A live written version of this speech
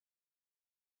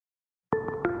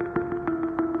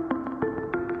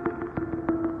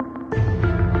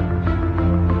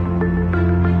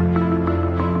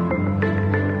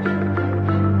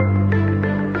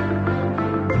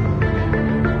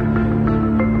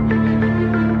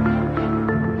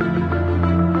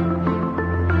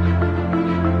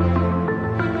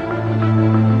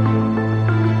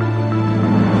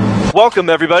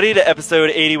Welcome, everybody, to episode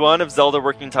 81 of Zelda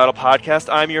Working Title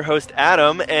Podcast. I'm your host,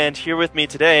 Adam, and here with me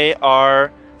today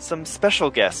are some special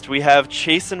guests. We have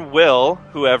Chase and Will,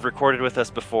 who have recorded with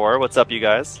us before. What's up, you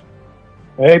guys?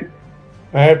 Hey.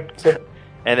 Hey.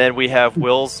 And then we have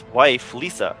Will's wife,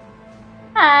 Lisa.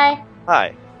 Hi.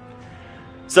 Hi.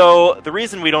 So, the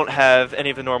reason we don't have any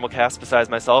of the normal cast besides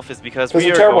myself is because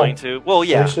we are going to... Well,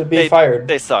 yeah. They should be fired.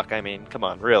 They suck. I mean, come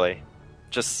on, really.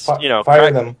 Just, fire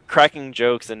them. Cracking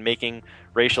jokes and making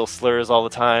racial slurs all the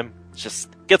time just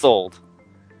gets old.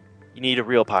 You need a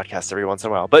real podcast every once in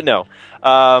a while. But no.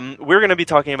 We're going to be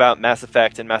talking about Mass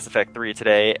Effect and Mass Effect 3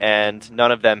 today, and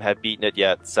none of them have beaten it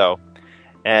yet, so...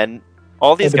 And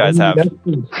all these guys have.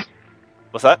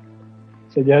 What's that?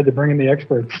 So you had to bring in the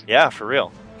experts. Yeah, for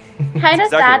real. Kind of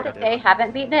sad that they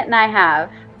haven't beaten it and I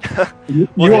have. You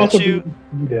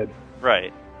did.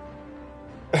 Right.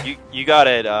 You got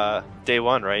it day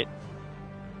one, right?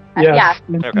 Yes.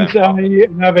 Yeah. Okay. Since I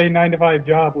have a 9-to-5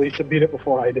 job, Lisa beat it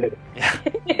before I did.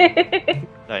 Yeah.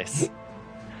 Nice.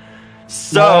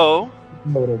 So, I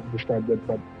would have described it,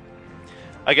 but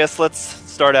I guess let's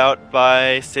start out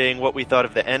by saying what we thought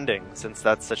of the ending, since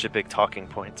that's such a big talking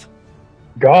point.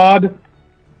 God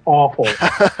awful.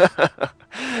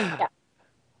 Yeah.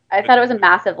 I thought it was a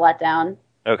massive letdown.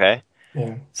 Okay.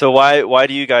 Yeah. So why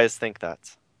do you guys think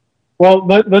that? Well,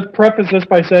 let's preface this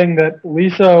by saying that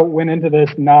Lisa went into this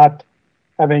not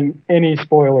having any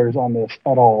spoilers on this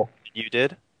at all. You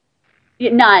did?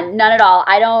 None at all.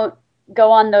 I don't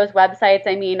go on those websites.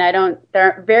 I mean, there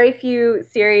are very few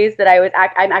series that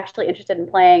I'm actually interested in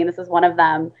playing, and this is one of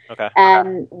them. Okay.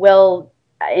 And Will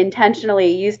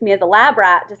intentionally used me as a lab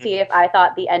rat to see if I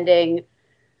thought the ending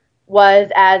was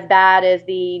as bad as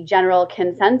the general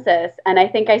consensus. And I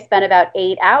think I spent about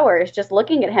 8 hours just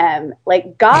looking at him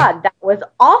like, God, that was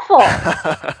awful.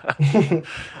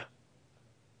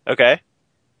 Okay.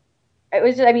 It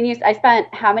was just, I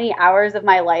spent how many hours of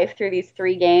my life through these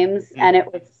 3 games, and it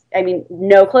was,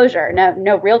 no closure,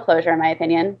 no real closure in my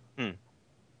opinion.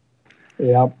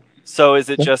 Yeah. So is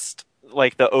it just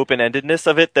like the open-endedness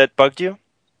of it that bugged you?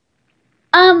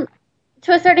 To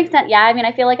a certain extent, yeah.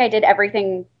 I feel like I did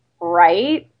everything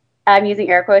right. I'm using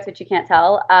air quotes, which you can't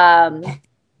tell.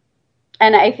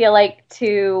 And I feel like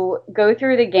to go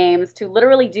through the games, to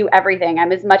literally do everything,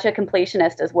 I'm as much a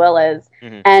completionist as Will is,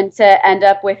 and to end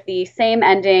up with the same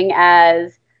ending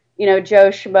as, Joe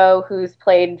Schmo, who's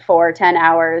played for 10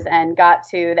 hours and got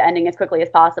to the ending as quickly as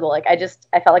possible. I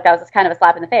felt like that was just kind of a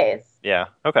slap in the face. Yeah,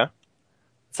 okay.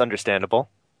 It's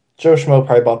understandable. Joe Schmo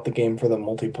probably bought the game for the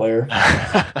multiplayer.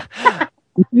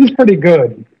 He's pretty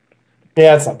good.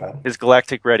 Yeah, it's not bad. His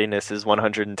galactic readiness is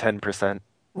 110%.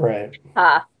 Right.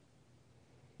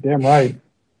 Damn right.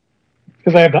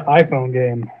 Because I have the iPhone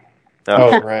game.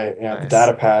 Oh, right. Yeah, Nice. The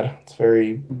data pad. It's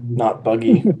very not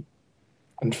buggy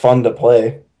and fun to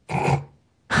play. But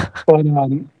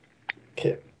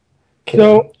Kidding.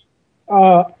 so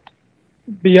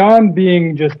beyond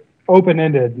being just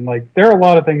open-ended, and there are a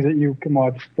lot of things that you can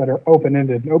watch that are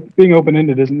open-ended. Being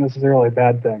open-ended isn't necessarily a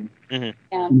bad thing.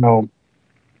 Yeah.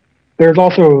 There's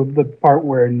also the part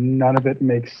where none of it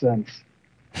makes sense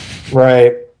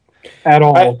Right. at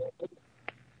all.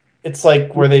 It's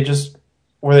like, were they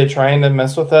trying to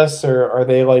mess with us, or are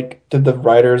they did the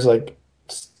writers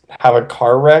have a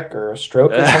car wreck or a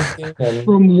stroke or something? And...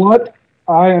 From what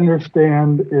I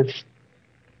understand, it's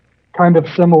kind of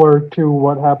similar to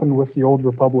what happened with the Old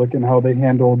Republic and how they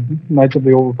handled Knights of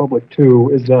the Old Republic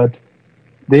 2, is that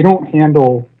they don't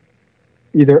handle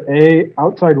either A,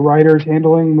 outside writers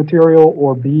handling material,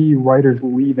 or B, writers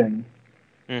leaving.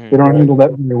 They don't handle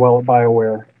that very well at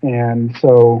BioWare. And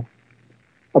so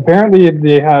apparently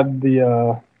they had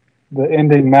the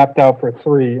ending mapped out for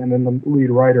 3, and then the lead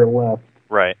writer left.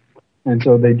 Right. And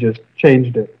so they just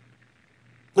changed it.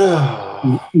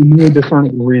 No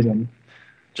discernible reason.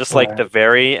 Just like the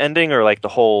very ending, or the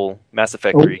whole Mass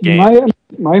Effect 3 game?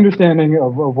 My understanding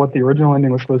of what the original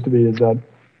ending was supposed to be is that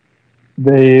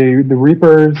the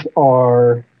Reapers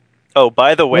are... Oh,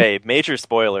 by the way, major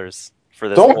spoilers for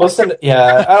this. Don't listen.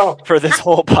 I don't. For this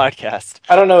whole podcast.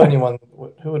 I don't know anyone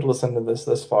who would listen to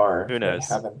this far. Who knows?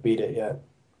 They haven't beat it yet.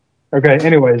 Okay,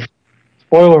 anyways,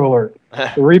 spoiler alert.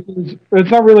 The Reapers... It's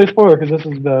not really a spoiler, because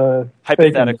this is the...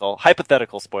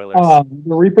 Hypothetical spoilers.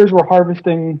 The Reapers were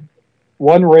harvesting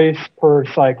one race per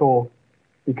cycle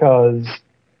because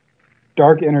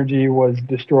dark energy was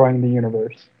destroying the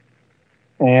universe.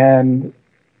 And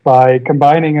by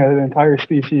combining an entire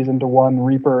species into one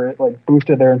Reaper, it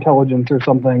boosted their intelligence or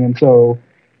something. And so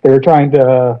they were trying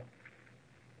to,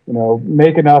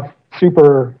 make enough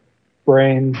super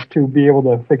brains to be able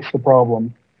to fix the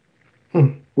problem.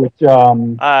 which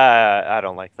I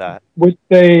don't like that. which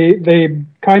they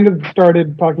kind of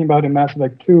started talking about in Mass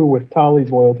Effect 2 with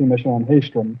Tali's loyalty mission on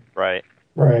Haestrom, Right.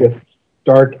 with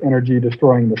dark energy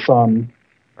destroying the sun.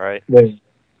 Right. The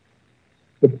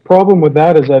problem with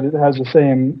that is that it has the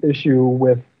same issue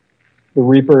with the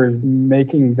Reapers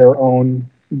making a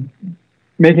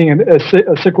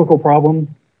cyclical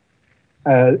problem,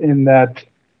 in that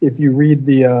if you read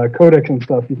the codex and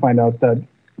stuff, you find out that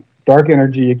dark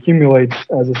energy accumulates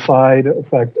as a side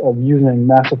effect of using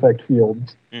Mass Effect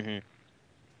fields,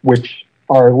 which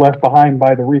are left behind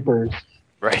by the Reapers.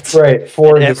 Right.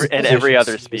 For and every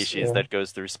other species that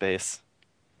goes through space.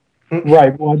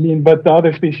 Right. Well, I mean, but the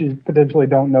other species potentially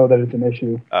don't know that it's an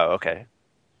issue. Oh, okay.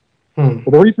 But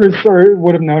the Reapers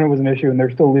would have known it was an issue, and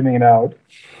they're still leaving it out.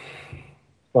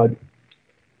 But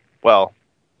well,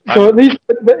 so at least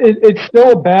it's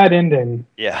still a bad ending.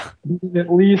 Yeah.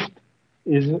 At least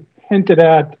is hinted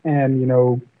at,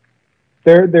 and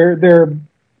there are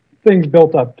things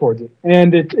built up towards it,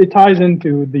 and it ties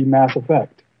into the Mass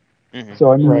Effect.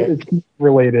 So I mean, it's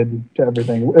related to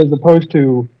everything, as opposed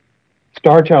to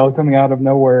Starchild coming out of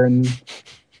nowhere and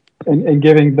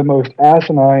giving the most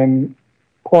asinine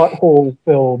plot hole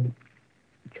filled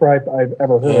tripe I've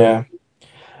ever heard. Yeah.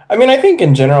 I mean, I think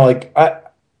in general, like,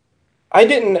 I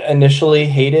didn't initially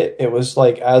hate it. It was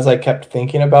like, as I kept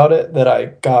thinking about it, that I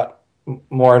got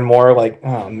more and more like,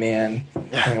 oh man,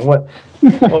 what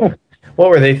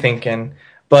were they thinking?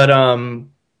 But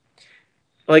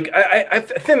like I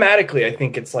thematically, I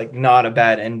think it's like not a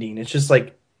bad ending. It's just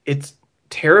like it's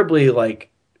terribly like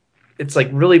it's like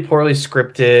really poorly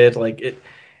scripted. Like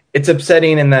it's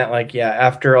upsetting in that, like, yeah,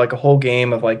 after like a whole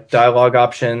game of like dialogue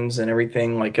options and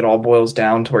everything, like it all boils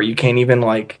down to where you can't even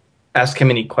like ask him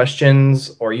any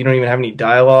questions, or you don't even have any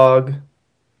dialogue.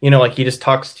 Like he just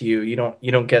talks to you. You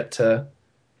don't get to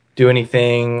do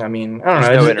anything. I mean, I don't know.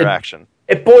 There's no interaction.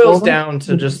 It boils down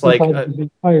to just like the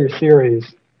entire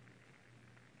series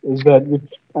is that,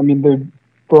 I mean,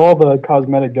 for all the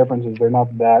cosmetic differences, they're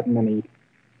not that many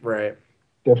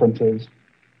differences.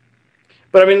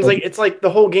 But I mean, it's like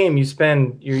the whole game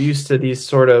you're used to these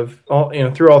sort of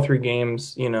through all three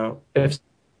games. If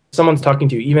someone's talking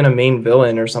to you, even a main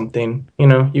villain or something,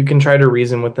 you can try to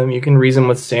reason with them. You can reason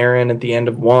with Saren at the end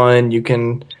of 1. You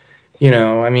can,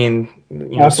 I mean,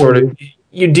 sort of,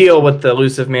 you deal with the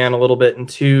elusive man a little bit in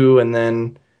 2, and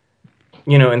then,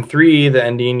 in 3, the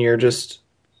ending, you're just,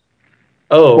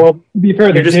 well, to be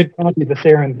fair, they did copy the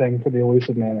Saren thing for the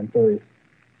elusive man in 3.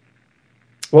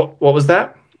 What was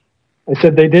that? I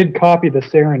said they did copy the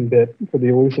Saren bit for the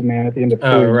elusive man at the end of 3.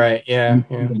 Oh, right, yeah.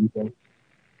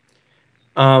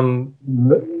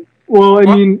 Well, I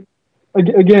mean,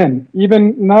 again,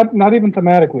 even not even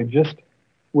thematically, just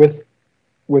with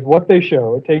what they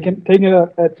show, taking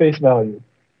it at face value,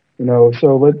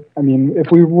 So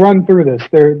if we run through this,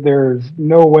 there's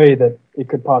no way that it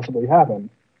could possibly happen.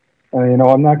 And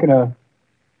I'm not gonna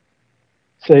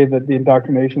say that the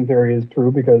indoctrination theory is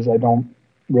true, because I don't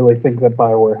really think that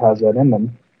BioWare has that in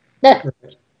them. But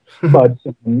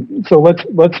so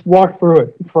let's walk through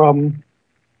it from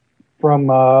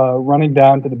running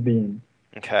down to the beam.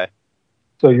 Okay.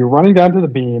 So you're running down to the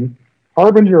beam.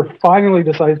 Harbinger finally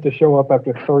decides to show up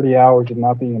after 30 hours of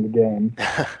not being in the game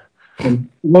and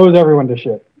blows everyone to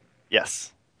shit.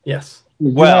 Yes. You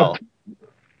have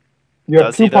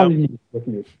 2 parties with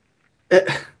you.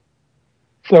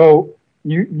 So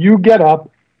you get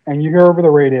up and you hear over the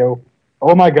radio,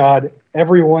 "Oh my God,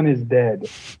 everyone is dead."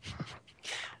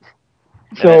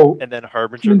 So and then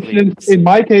Harbinger leaves. In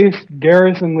my case,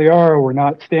 Garrus and Liara were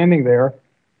not standing there.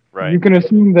 Right. You can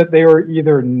assume that they were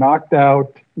either knocked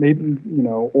out, maybe,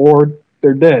 or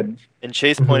they're dead. And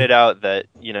Chase pointed out that,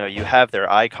 you have their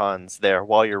icons there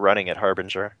while you're running at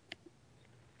Harbinger.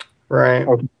 Right.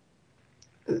 Okay.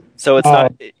 So it's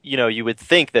not, you would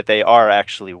think that they are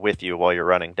actually with you while you're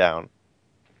running down.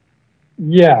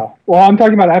 Yeah. Well, I'm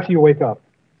talking about after you wake up.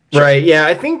 Right, yeah,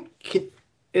 I think...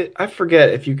 I forget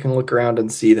if you can look around and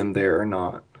see them there or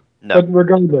not. No. But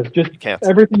regardless, just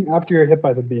everything after you're hit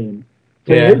by the beam.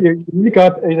 So you wake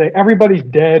up and you say, everybody's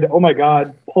dead. Oh my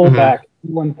God, pull back.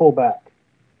 Everyone pull back.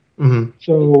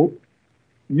 So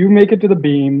you make it to the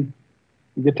beam.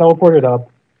 You get teleported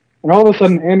up. And all of a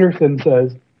sudden Anderson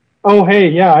says, "Oh, hey,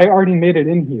 yeah, I already made it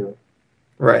in here."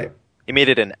 Right. He made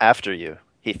it in after you,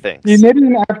 he thinks. He made it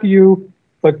in after you,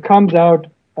 but comes out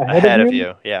ahead of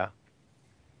you. Yeah.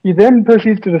 He then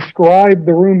proceeds to describe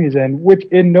the room he's in, which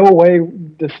in no way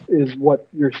is what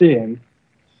you're seeing.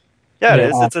 Yeah,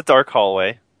 it is. It's a dark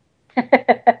hallway.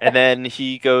 And then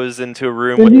he goes into a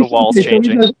room So with he the walls so he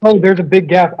changing. says, "Oh, there's a big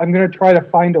gap. I'm going to try to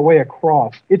find a way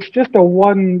across." It's just a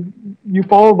one. You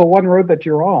follow the one road that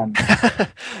you're on.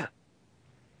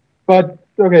 But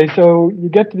okay, so you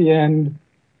get to the end,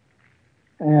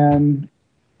 and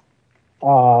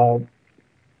talk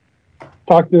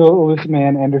to Alyssa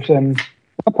Man Anderson.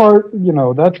 That part,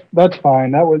 that's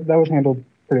fine. That was handled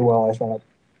pretty well, I thought.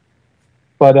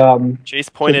 But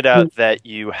Jace pointed out that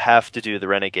you have to do the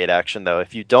renegade action, though.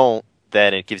 If you don't,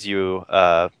 then it gives you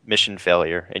mission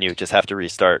failure, and you just have to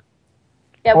restart.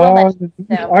 Yeah,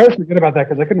 I always forget about that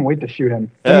because I couldn't wait to shoot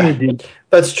him.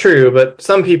 That's true, but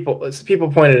some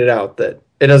people pointed it out that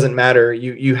it doesn't matter.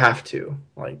 You have to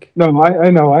No, I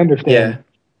know, I understand. Yeah.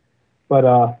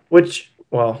 But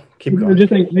keep going. I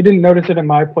didn't notice it in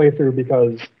my playthrough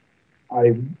because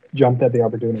I jumped at the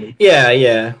opportunity.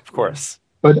 Yeah, of course.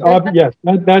 But yes,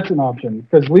 that's an option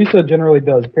because Lisa generally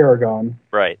does Paragon.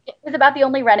 Right. It was about the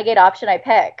only renegade option I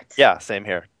picked. Yeah, same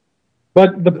here.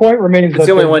 But the point remains it's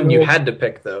the only one you had to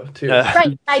pick, though, too.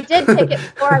 Right, I did pick it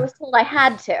before I was told I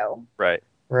had to.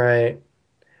 Right.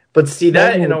 But see,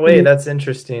 that in a way, that's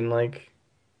interesting. Well,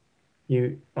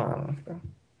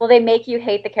 they make you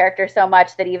hate the character so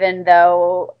much that even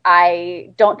though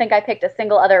I don't think I picked a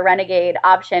single other renegade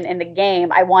option in the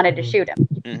game, I wanted to shoot him.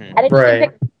 Mm-hmm. I didn't even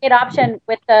pick the renegade option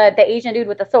with the Asian dude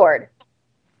with the sword.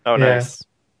 Oh, nice.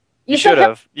 You should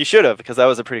have. You should have, because that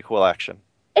was a pretty cool action.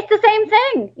 It's the same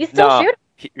thing. You still shoot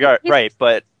him. Right,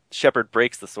 but Shepard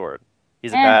breaks the sword.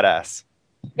 He's a badass.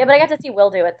 Yeah, but I got to see Will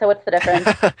do it, so what's the difference?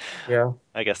 Yeah.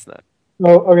 I guess not.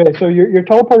 Oh, okay, so you're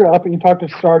teleported up and you talk to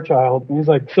Starchild, and he's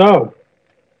like, "So,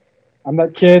 I'm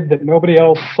that kid that nobody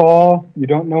else saw. You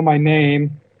don't know my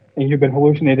name, and you've been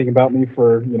hallucinating about me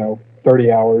for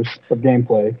 30 hours of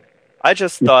gameplay." I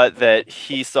just thought that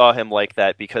he saw him like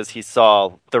that because he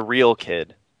saw the real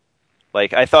kid.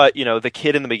 I thought, the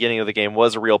kid in the beginning of the game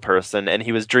was a real person, and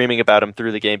he was dreaming about him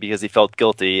through the game because he felt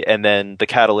guilty, and then the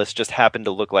catalyst just happened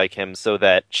to look like him so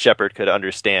that Shepard could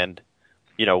understand,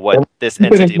 what this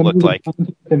entity looked like.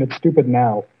 And it's stupid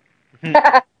now.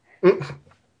 But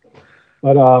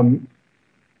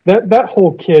that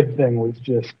whole kid thing was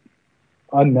just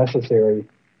unnecessary.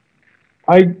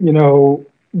 The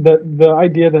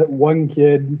idea that one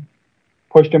kid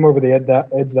pushed him over the edge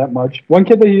that much. One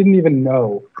kid that he didn't even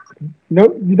know. No,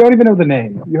 you don't even know the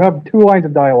name. You have 2 lines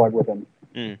of dialogue with him.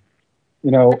 Mm.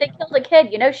 But they killed a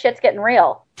kid. Shit's getting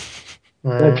real.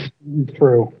 That's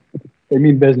true. They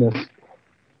mean business.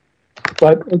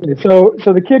 But okay, so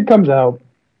the kid comes out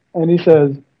and he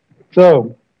says,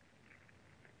 "So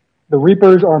the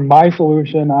Reapers are my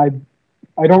solution. I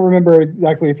don't remember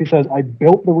exactly if he says I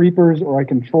built the Reapers or I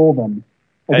control them.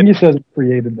 I think he says I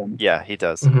created them." Yeah, he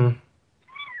does. Mm-hmm.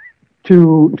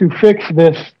 To fix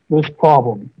this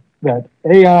problem that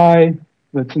AI,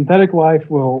 that synthetic life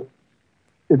will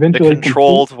eventually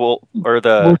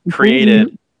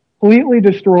created completely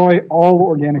destroy all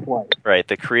organic life. Right,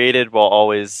 the created will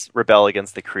always rebel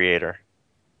against the creator.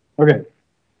 Okay,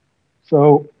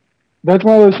 so that's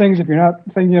one of those things. If you're not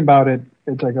thinking about it,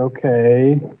 it's like,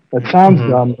 okay, that sounds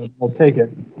dumb, but I'll take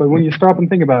it. But when you stop and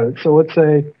think about it, so let's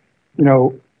say,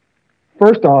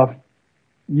 first off,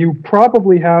 you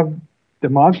probably have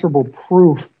demonstrable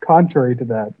proof contrary to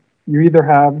that. You either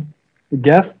have the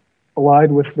Geth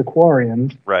allied with the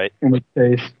Quarians, right? In which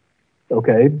case,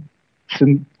 okay,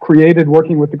 created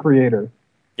working with the creator.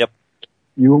 Yep.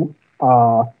 You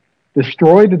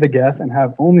destroyed the Geth and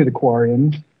have only the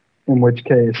Quarians, in which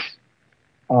case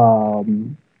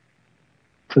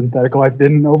synthetic life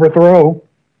didn't overthrow,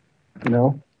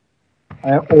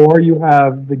 or you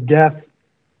have the Geth,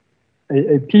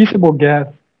 a peaceable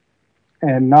Geth,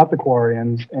 and not the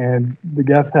Quarians, and the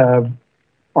Geth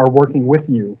are working with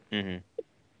you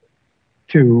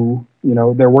to,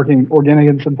 they're working organic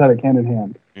and synthetic hand in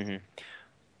hand. Mm-hmm.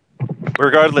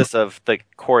 Regardless of the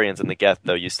Quarians and the Geth,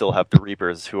 though, you still have the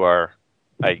Reapers who are,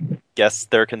 I guess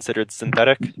they're considered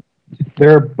synthetic?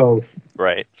 They're both.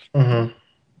 Right. Mm-hmm.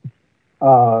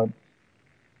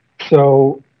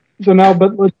 So now,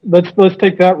 but let's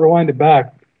take that, rewind it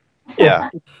back. Yeah.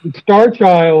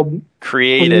 Starchild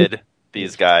created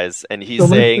these guys, and he's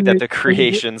saying that the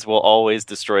creations will always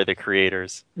destroy the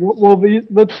creators. Well,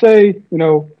 let's say,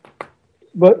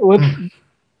 but let's.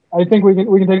 I think we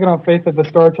can take it on faith that the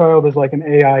Starchild is like an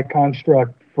AI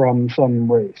construct from some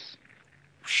race.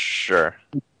 Sure.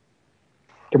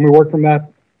 Can we work from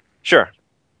that? Sure.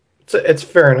 It's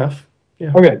fair enough.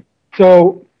 Yeah. Okay.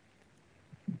 So,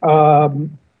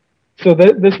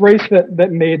 this race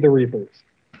that made the Reapers,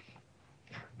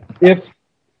 if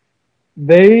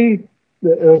they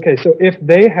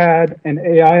had an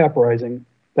AI uprising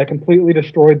that completely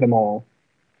destroyed them all,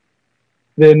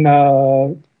 then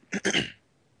I'm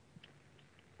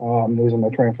losing my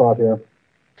train of thought here.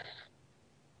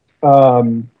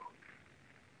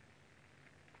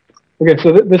 Okay,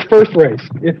 so this first race,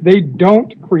 if they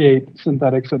don't create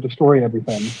synthetics that destroy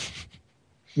everything,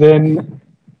 then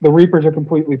the Reapers are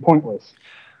completely pointless.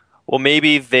 Well,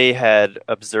 maybe they had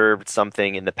observed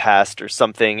something in the past or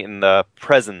something in the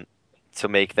present to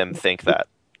make them think that,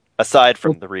 aside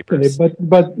from the Reapers. Okay,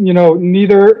 but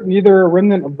neither a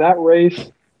remnant of that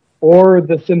race or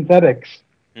the synthetics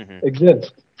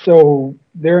exist. So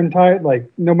their entire,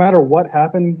 no matter what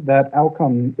happened, that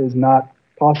outcome is not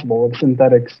possible of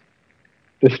synthetics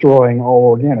destroying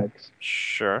all organics.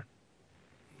 Sure.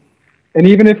 And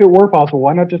even if it were possible,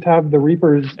 why not just have the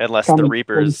Reapers... Unless the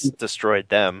Reapers destroyed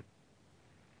them.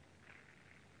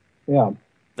 Yeah.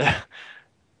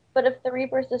 But if the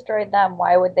Reapers destroyed them,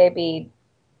 why would they be...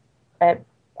 I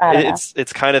don't know.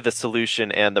 It's kind of the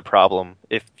solution and the problem,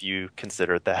 if you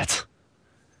considered that.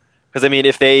 Because, I mean,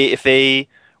 if they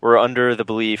were under the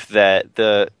belief that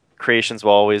the creations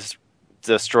will always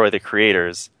destroy the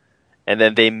creators, and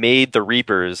then they made the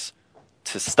Reapers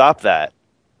to stop that,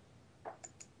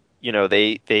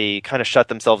 they kind of shut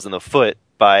themselves in the foot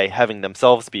by having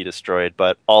themselves be destroyed,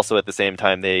 but also at the same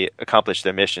time they accomplish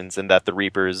their missions and that the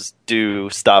Reapers do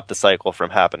stop the cycle from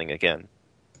happening again.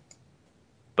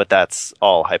 But that's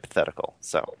all hypothetical,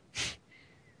 so.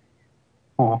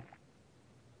 Hold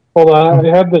on,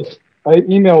 I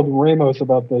emailed Ramos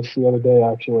about this the other day,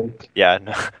 actually. Yeah,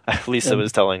 no, Lisa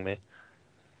was telling me.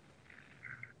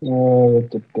 Are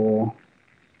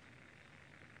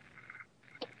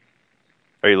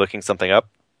you looking something up?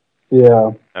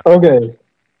 Yeah. Okay.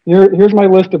 Here's my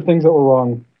list of things that were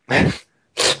wrong.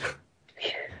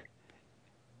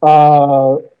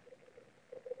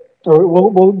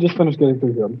 We'll just finish getting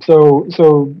through here. So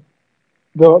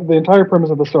the entire premise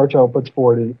of the Star Child puts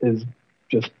forward is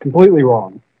just completely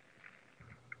wrong.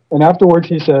 And afterwards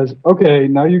he says, okay,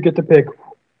 now you get to pick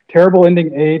terrible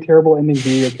ending A, terrible ending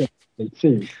B, or terrible ending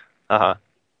C. Uh-huh.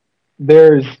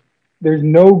 There's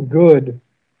no good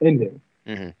ending.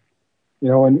 Mm-hmm.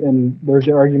 And there's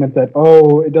the argument that,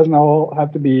 it doesn't all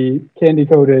have to be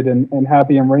candy-coated and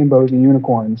happy and rainbows and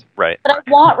unicorns. Right. But I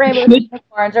want rainbows and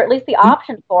unicorns, or at least the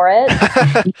option for it.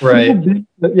 Right.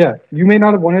 Yeah, you may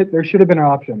not have wanted it. There should have been an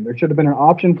option. There should have been an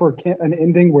option for an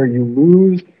ending where you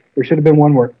lose. There should have been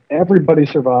one where everybody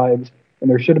survives, and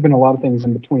there should have been a lot of things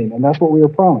in between. And that's what we were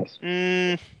promised.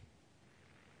 It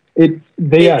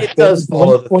does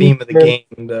follow the theme of the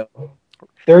game, though.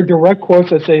 There are direct quotes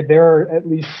that say there are at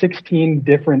least 16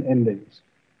 different endings.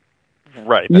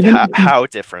 Right, but how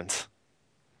different?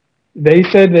 They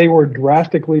said they were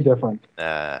drastically different.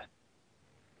 And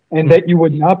that you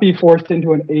would not be forced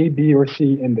into an A, B, or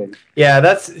C ending. Yeah,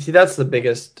 that's the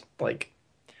biggest,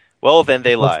 well, then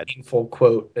they lied. Painful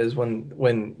quote is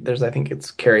when there's, I think it's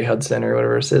Carrie Hudson or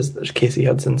whatever it says, Casey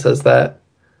Hudson says that.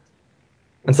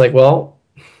 It's like, well...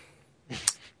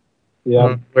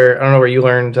 Yeah, I don't know where you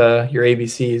learned your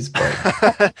ABCs,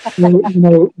 but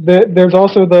there's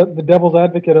also the devil's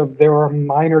advocate of there are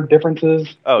minor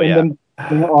differences. Oh yeah.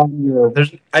 On your,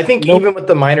 I think even with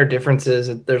the minor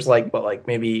differences, there's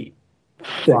maybe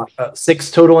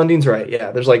 6 total endings, right?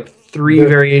 Yeah, there's 3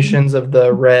 variations of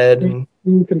the red, 2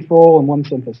 control and 1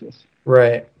 synthesis.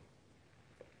 Right.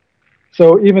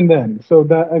 So even then,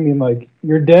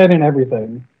 you're dead in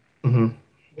everything. Mm-hmm.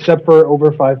 Except for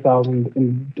over 5,000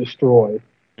 in destroy.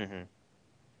 Mm-hmm.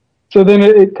 So then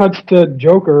it cuts to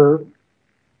Joker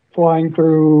flying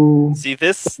through. See,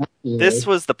 this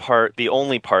was the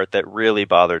only part that really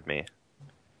bothered me.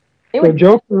 So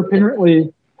Joker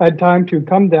apparently had time to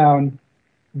come down,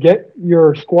 get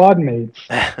your squad mates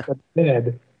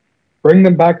dead, bring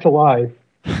them back to life,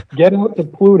 get out to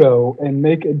Pluto, and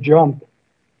make a jump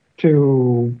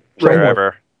to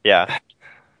wherever. Yeah,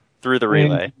 through the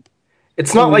relay.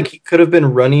 It's not like he could have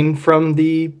been running from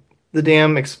the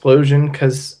damn explosion,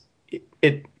 because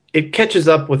it catches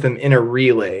up with him in a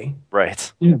relay.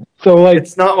 Right. Yeah. So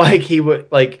it's not like he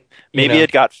would maybe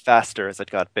it got faster as it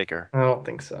got bigger. I don't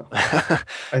think so.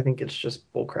 I think it's just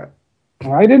bullcrap.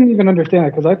 I didn't even understand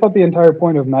it because I thought the entire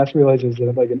point of mass relays is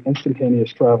an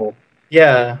instantaneous travel.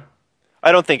 Yeah.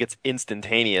 I don't think it's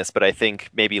instantaneous, but I think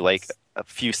maybe a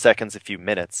few seconds, a few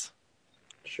minutes.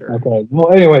 Sure. Okay.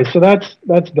 Well, anyway, so that's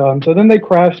done. So then they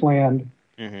crash land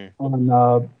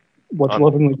on what's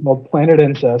lovingly called Planet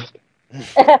Incest.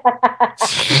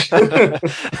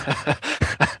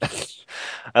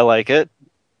 I like it.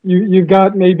 You've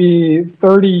got maybe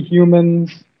 30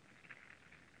 humans,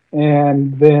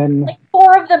 and then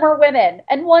 4 of them are women,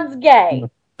 and one's gay.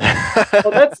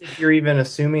 Well, that's if you're even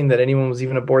assuming that anyone was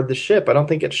even aboard the ship. I don't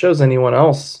think it shows anyone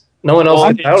else. No one else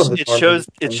Well, gets out of the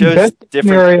it shows Best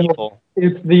different scenario, people.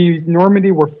 If the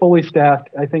Normandy were fully staffed,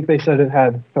 I think they said it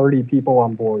had 30 people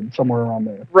on board, somewhere around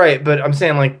there. Right, but I'm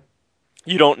saying, like,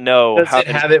 You don't know does how it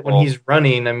many have it when people- he's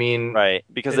running? I mean, right,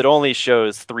 because it only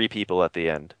shows 3 people at the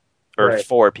end, or Right.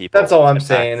 4 people. That's all I'm in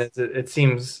fact. saying. It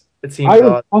seems I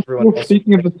was odd. Everyone also, else.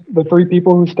 speaking of the 3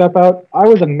 people who step out, I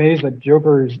was amazed that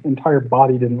Joker's entire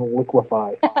body didn't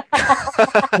liquefy.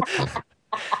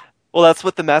 Well, that's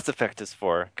what the Mass Effect is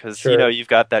for, because Sure. you've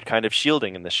got that kind of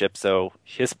shielding in the ship, so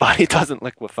his body doesn't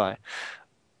liquefy.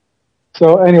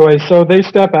 So anyway, so they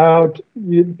step out.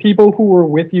 People who were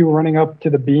with you running up to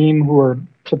the beam who are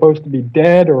supposed to be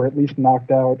dead or at least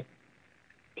knocked out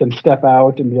can step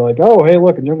out and be like, oh, hey,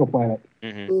 look, a jungle planet.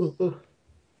 Hmm.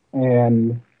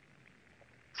 And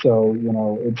so,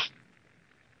 it's...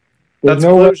 That's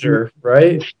no closure,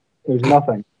 right? There's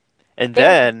nothing. And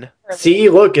then, See,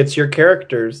 look, it's your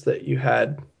characters that you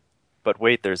had. but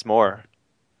wait, there's more.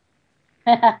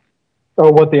 Oh,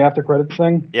 what, the after credits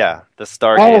thing? Yeah, the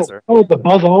Stargazer. Oh, the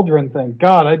Buzz Aldrin thing.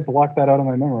 God, I blocked that out of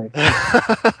my memory.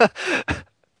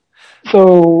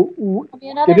 So, Be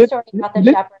another Did it- story about the did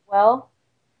it- shepherd. Well,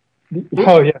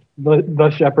 oh yeah,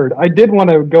 the Shepherd. I did want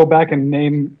to go back and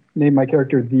name my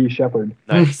character the Shepherd.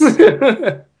 Nice. Next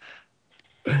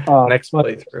But,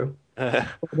 playthrough.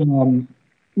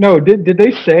 no, did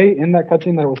they say in that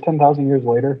cutscene that it was 10,000 years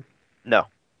later? No.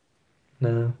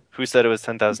 No. Who said it was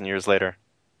 10,000 years later?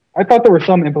 I thought there was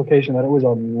some implication that it was a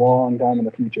long time in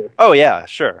the future. Oh, yeah,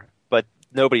 sure. But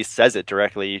nobody says it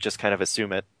directly. You just kind of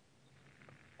assume it.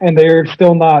 And they're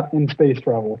still not in space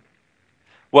travel.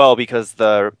 Well, because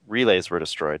the relays were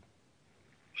destroyed.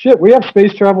 Shit, we have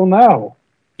space travel now.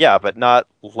 Yeah, but not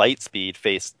light speed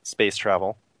space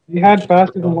travel. We had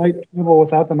faster than light travel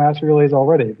without the mass relays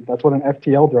already. That's what an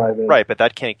FTL drive is. Right, but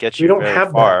that can't get you We don't very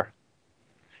have far.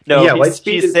 No, Yeah, light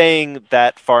speed he's is- saying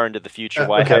that far into the future.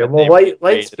 Why Okay, haven't well, they light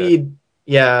recreated it? speed.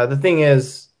 Yeah, the thing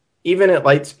is, even at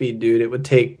light speed, dude, it would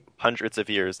take Hundreds of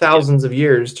years. to get- thousands of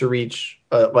years to reach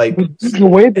like But the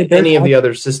way that they're any of the talking-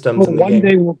 other systems in the one game.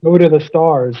 day we'll go to the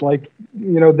stars. Like,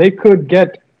 they could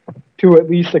get to at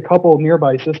least a couple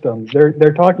nearby systems.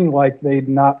 They're talking like they'd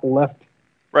not left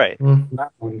Right.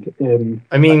 ground in.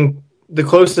 I mean, the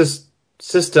closest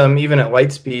system, even at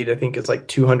light speed, I think it's like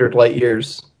 200 light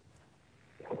years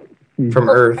from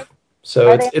Earth.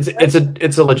 So Are they-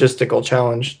 it's a logistical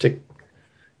challenge to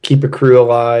keep a crew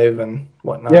alive and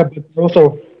whatnot. Yeah, but they're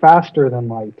also faster than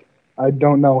light. I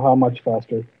don't know how much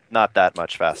faster. Not that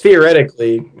much faster.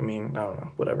 Theoretically, I mean, I don't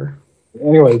know, whatever.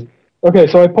 Anyways, okay,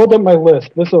 so I pulled up my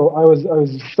list. I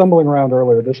was stumbling around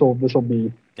earlier. This'll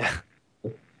be.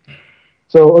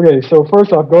 So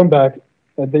first off, going back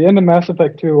at the end of Mass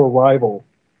Effect 2 Arrival,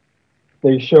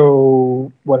 they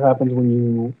show what happens when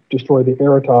you destroy the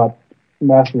Aerotop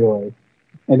mass relay,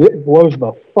 and it blows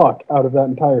the fuck out of that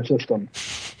entire system.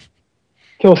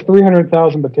 Kills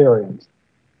 300,000 Batarians.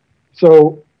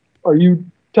 So, are you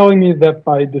telling me that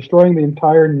by destroying the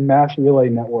entire mass relay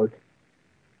network,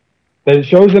 that it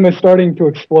shows them as starting to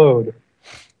explode,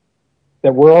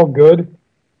 that we're all good?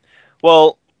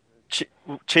 Well,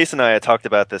 Chase and I had talked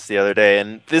about this the other day,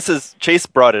 and Chase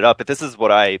brought it up, but this is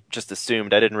what I just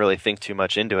assumed. I didn't really think too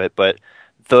much into it, but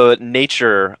the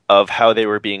nature of how they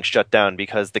were being shut down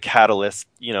because the catalyst,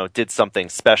 did something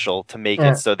special to make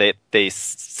it so they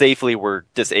safely were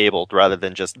disabled rather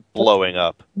than just blowing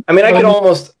up. I mean, I could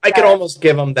almost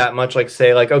give him that much, like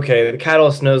say, like, okay, the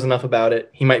Catalyst knows enough about it.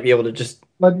 He might be able to just.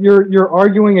 But you're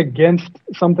arguing against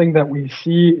something that we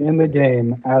see in the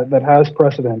game that has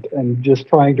precedent, and just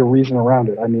trying to reason around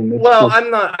it. I mean,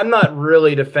 I'm not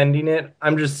really defending it.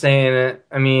 I'm just saying it.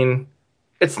 I mean,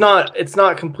 it's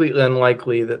not completely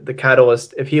unlikely that the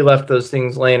Catalyst, if he left those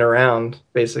things laying around,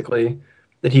 basically,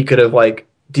 that he could have like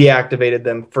deactivated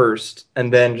them first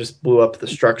and then just blew up the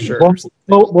structure.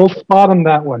 We'll spot him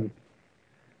that one.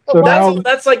 So now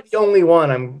That's like the only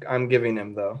one I'm giving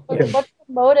him though. Okay. what's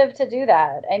the motive to do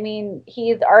that? I mean,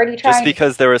 he's already trying. Just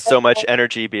because there was so much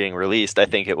energy being released, I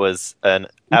think it was an you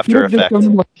after could've just effect.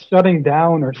 done, like, shutting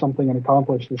down or something and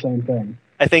accomplish the same thing.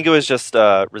 I think it was just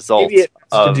a result Maybe it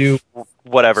has to of do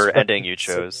whatever with ending you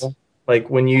chose. Like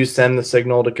when you send the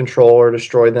signal to control or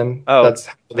destroy them, Oh, that's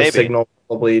how the maybe. signal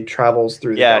probably travels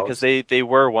through the Yeah, galaxy. because they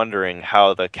were wondering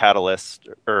how the catalyst,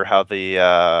 or how the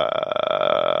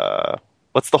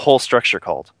what's the whole structure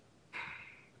called?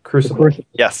 Crucible.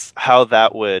 Yes, how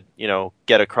that would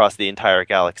get across the entire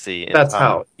galaxy. In That's time.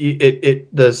 how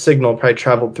the signal probably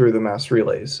traveled through the mass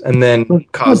relays and then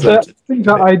caused them I to. think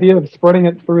the idea of spreading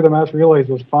it through the mass relays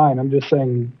was fine. I'm just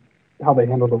saying how they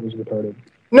handled it was retarded.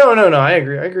 No, I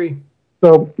agree.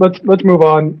 So let's move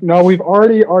on. No, we've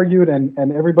already argued, and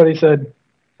everybody said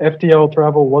FTL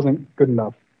travel wasn't good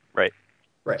enough.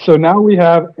 Right. So now we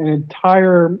have an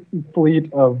entire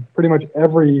fleet of pretty much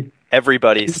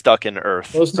Everybody stuck in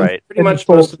Earth, right? Pretty much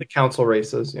most of the council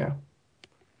races, yeah.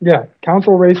 Yeah,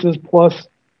 council races plus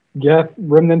Geth,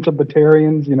 remnants of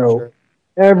Batarians, Sure.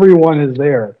 everyone is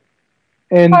there.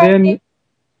 And then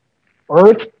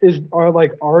Earth are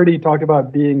like already talked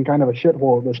about being kind of a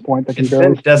shithole at this point. That can It's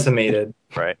been decimated.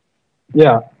 Right.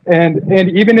 Yeah, and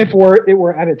even if it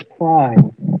were at its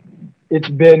prime, it's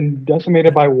been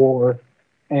decimated by war,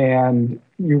 and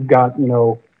you've got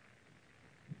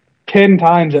 10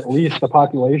 times at least the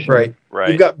population. Right.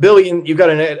 You've got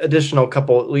an additional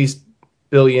couple, at least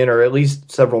billion, or at least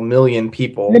several million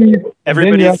people.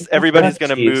 Everybody's going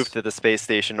to move to the space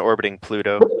station orbiting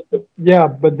Pluto. Yeah,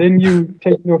 but then you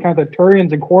take into account that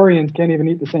Turians and Quarians can't even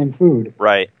eat the same food.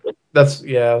 Right. I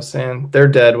was saying they're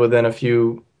dead within a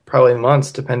few probably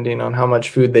months, depending on how much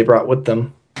food they brought with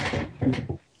them.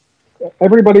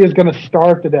 Everybody is going to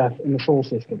starve to death in the Sol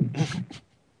system.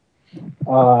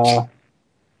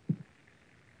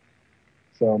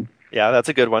 So. Yeah, that's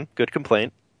a good one. Good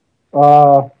complaint.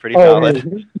 Pretty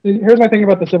valid. Here's my thing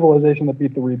about the civilization that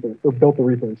beat the Reapers, or built the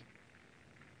Reapers.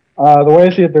 The way I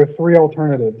see it, there are three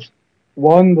alternatives.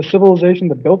 One, the civilization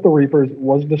that built the Reapers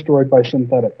was destroyed by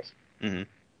synthetics. Mm-hmm.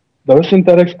 Those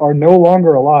synthetics are no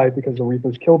longer alive because the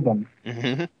Reapers killed them.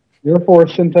 Mm-hmm. Therefore,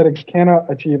 synthetics cannot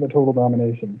achieve a total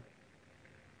domination.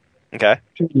 Okay.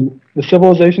 Two, the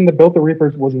civilization that built the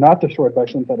Reapers was not destroyed by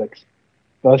synthetics.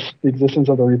 Thus, the existence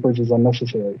of the Reapers is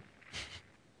unnecessary.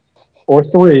 Or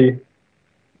three,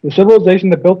 the civilization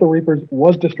that built the Reapers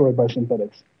was destroyed by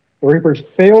synthetics. The Reapers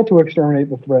failed to exterminate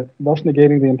the threat, thus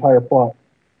negating the entire plot.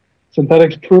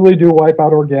 Synthetics truly do wipe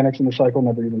out organics and the cycle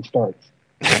never even starts.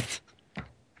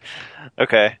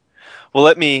 Okay. Well,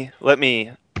 let me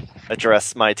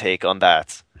address my take on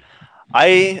that.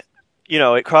 It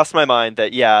crossed my mind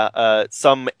that,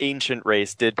 some ancient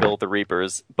race did build the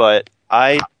Reapers, but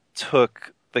I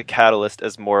took the Catalyst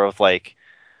as more of like,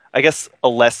 I guess, a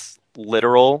less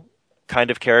literal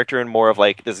kind of character and more of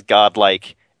like this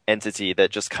godlike entity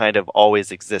that just kind of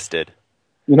always existed.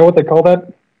 You know what they call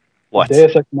that? What?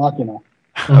 Deus Ex Machina.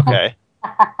 Okay.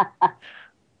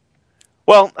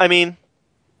 Well, I mean...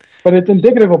 But it's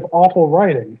indicative of awful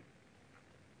writing.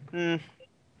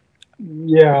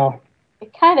 Yeah.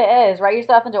 It kind of is. Write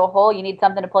yourself into a hole, you need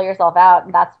something to pull yourself out,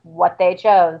 and that's what they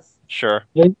chose. Sure.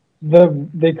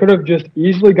 They could have just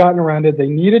easily gotten around it. They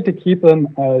needed to keep them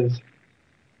as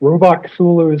robot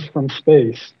Cthulhu's from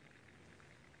space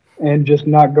and just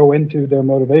not go into their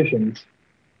motivations.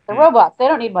 The robots, they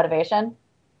don't need motivation.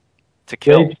 To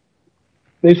kill.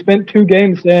 They spent 2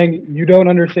 games saying, you don't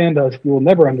understand us, you will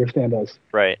never understand us.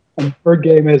 Right. And the third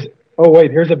game is, oh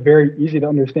wait, here's a very easy to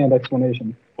understand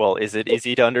explanation. Well, is it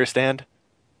easy to understand?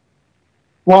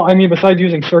 Well, I mean, besides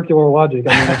using circular logic,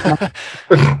 I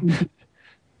mean,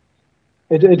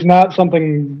 it's not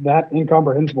something that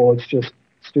incomprehensible, it's just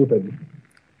stupid.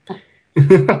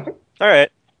 All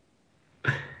right.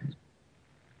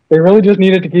 They really just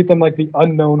needed to keep them like the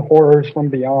unknown horrors from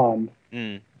beyond.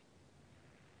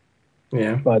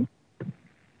 Yeah. But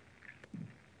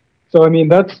so I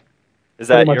mean is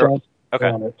that pretty much your all okay?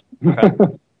 On it.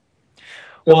 Okay.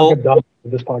 Well, like a dog for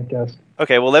this podcast.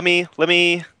 Okay. Well, let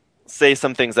me say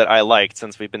some things that I liked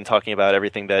since we've been talking about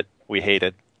everything that we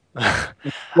hated.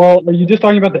 Well, are you just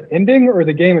talking about the ending or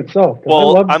the game itself?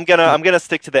 Well, I'm gonna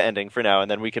stick to the ending for now,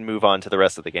 and then we can move on to the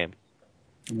rest of the game.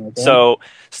 Okay. So,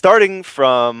 starting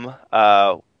from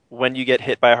when you get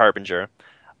hit by a Harbinger,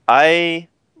 I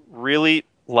really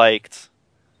liked...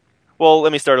 Well,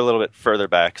 let me start a little bit further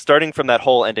back. Starting from that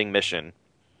whole ending mission,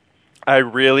 I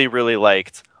really, really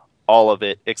liked all of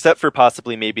it, except for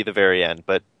possibly maybe the very end,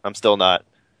 but I'm still not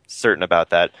certain about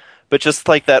that. But just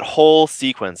like that whole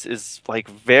sequence is like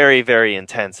very, very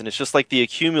intense, and it's just like the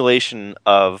accumulation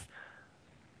of...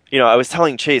 I was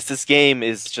telling Chase, this game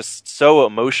is just so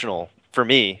emotional, for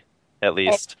me, at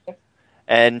least.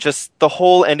 And just the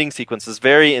whole ending sequence is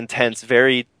very intense,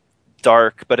 very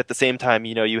dark, but at the same time,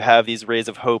 you have these rays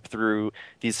of hope through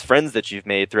these friends that you've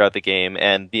made throughout the game,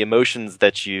 and the emotions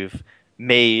that you've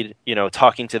made,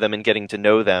 talking to them and getting to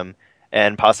know them,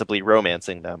 and possibly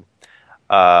romancing them.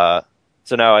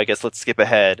 So now I guess let's skip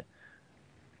ahead.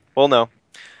 Well, no.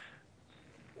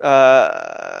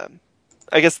 I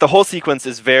guess the whole sequence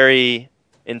is very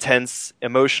intense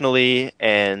emotionally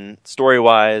and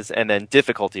story-wise, and then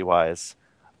difficulty-wise.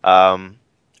 I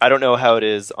don't know how it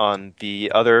is on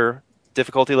the other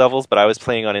difficulty levels, but I was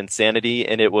playing on Insanity,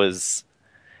 and it was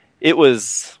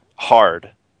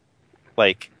hard.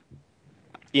 Like,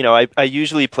 I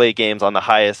usually play games on the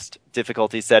highest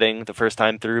difficulty setting the first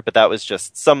time through, but that was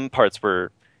just, some parts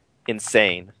were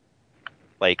insane.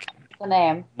 Like, The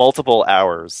name. multiple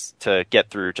hours to get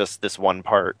through just this one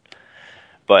part.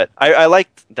 But I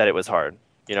liked that it was hard.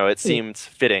 It seemed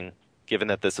fitting, given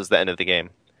that this was the end of the game.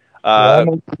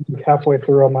 I'm halfway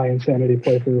through on my Insanity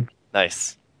playthrough.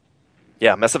 Nice.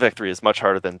 Yeah, Mass Effect 3 is much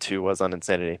harder than 2 was on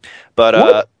Insanity. But,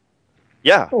 What?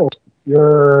 yeah. Oh,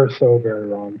 you're so very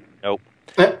wrong. Nope.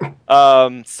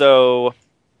 So,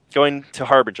 going to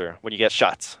Harbinger, when you get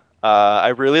shot. I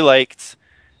really liked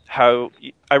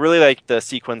the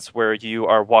sequence where you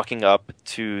are walking up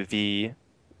to the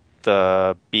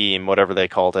beam, whatever they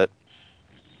called it.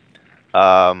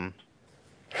 I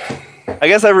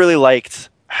guess I really liked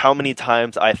how many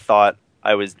times I thought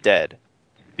I was dead.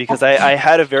 Because I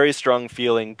had a very strong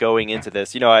feeling going into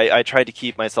this. I tried to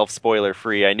keep myself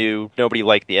spoiler-free. I knew nobody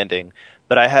liked the ending.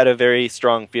 But I had a very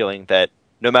strong feeling that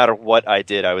no matter what I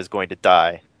did, I was going to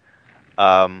die.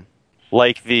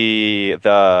 Like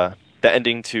the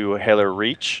ending to Halo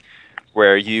Reach,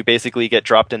 where you basically get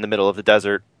dropped in the middle of the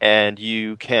desert, and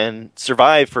you can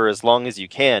survive for as long as you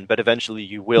can, but eventually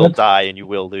you will die and you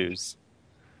will lose.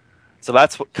 So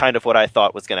that's kind of what I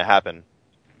thought was going to happen.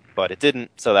 But it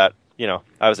didn't, so that,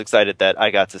 I was excited that I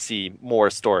got to see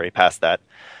more story past that.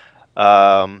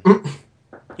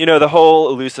 The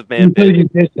whole elusive man Until bit. you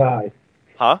did die.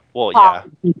 Huh? Well,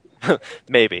 yeah.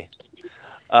 Maybe.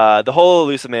 The whole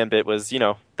elusive man bit was,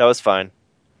 that was fine.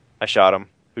 I shot him.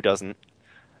 Who doesn't?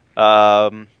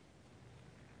 And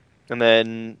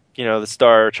then, the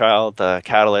Star Child, the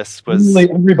Catalyst was...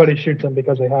 Everybody shoots him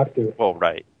because they have to. Well,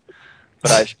 right.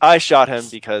 But I shot him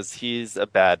because he's a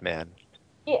bad man.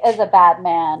 He is a bad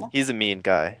man. He's a mean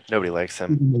guy. Nobody likes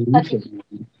him.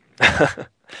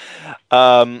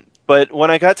 But when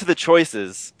I got to the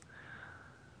choices,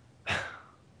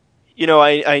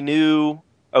 I knew,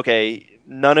 okay,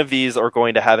 none of these are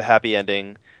going to have a happy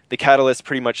ending. The Catalyst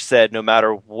pretty much said no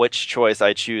matter which choice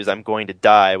I choose, I'm going to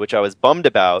die, which I was bummed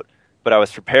about, but I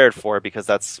was prepared for because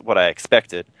that's what I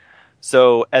expected.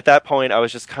 So at that point, I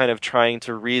was just kind of trying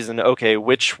to reason, okay,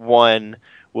 which one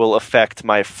will affect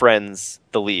my friends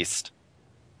the least?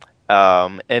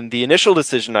 And the initial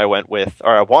decision I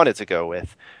wanted to go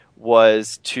with,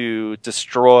 was to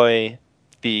destroy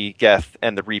the Geth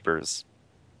and the Reapers.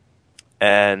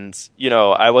 And,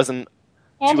 I wasn't...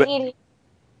 And Edie.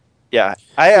 Yeah,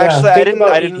 I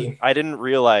Edie. didn't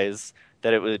realize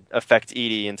that it would affect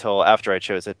Edie until after I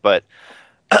chose it, but...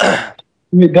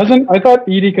 It doesn't. I thought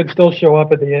Edie could still show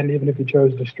up at the end even if you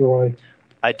chose Destroy.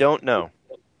 I don't know.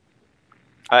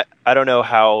 I don't know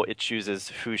how it chooses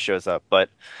who shows up, but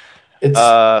it's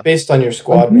based on your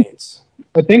squad mates.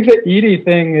 I think the Edie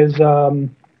thing is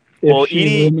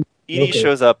Edie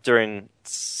shows up during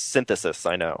synthesis.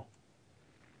 I know.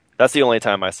 That's the only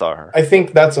time I saw her. I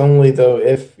think that's only though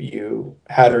if you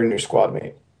had her in your squad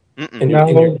mate.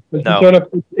 No,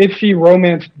 if she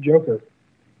romanced Joker.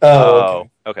 Oh,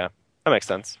 okay. That makes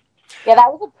sense. Yeah,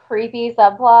 that was a creepy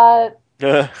subplot.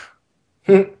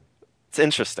 It's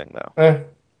interesting though.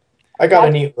 I got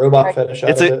a neat robot fetish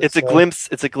out of it. It's a glimpse.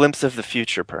 It's a glimpse of the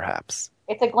future, perhaps.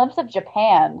 It's a glimpse of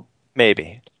Japan.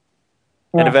 Maybe,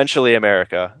 and eventually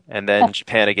America, and then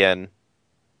Japan again.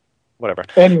 Whatever.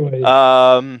 Anyway.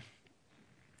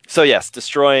 So yes,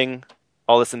 destroying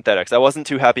all the synthetics. I wasn't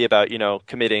too happy about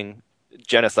committing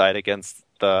genocide against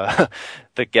the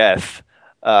Geth.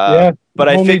 But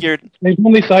I figured they've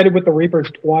only sided with the Reapers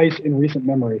twice in recent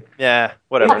memory. Yeah,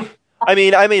 whatever. I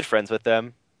mean, I made friends with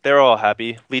them. They were all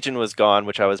happy. Legion was gone,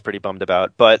 which I was pretty bummed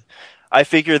about. But I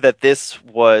figured that this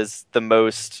was the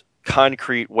most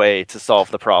concrete way to solve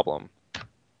the problem.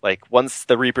 Like, once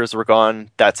the Reapers were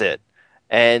gone, that's it.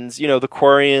 And, the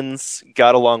Quarians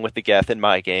got along with the Geth in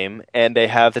my game, and they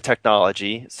have the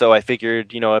technology. So I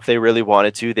figured, if they really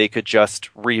wanted to, they could just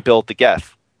rebuild the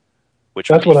Geth.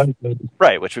 That's what I did.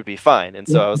 Right, which would be fine. And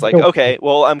so I was like, okay,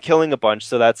 well, I'm killing a bunch,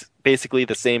 so that's basically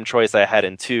the same choice I had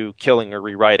in 2, killing or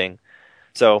rewriting.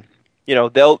 So,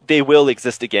 they will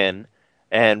exist again,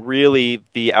 and really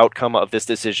the outcome of this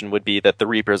decision would be that the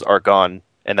Reapers are gone,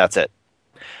 and that's it.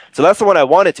 So that's the one I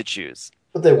wanted to choose.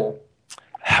 But they won't.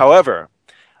 However,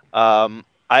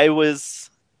 I was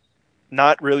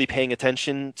not really paying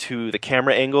attention to the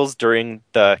camera angles during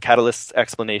the Catalyst's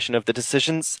explanation of the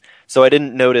decisions, so I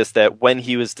didn't notice that when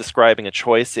he was describing a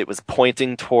choice, it was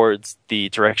pointing towards the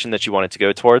direction that you wanted to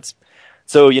go towards.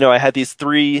 So, I had these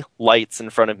 3 lights in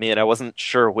front of me, and I wasn't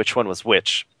sure which one was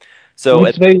which. So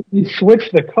they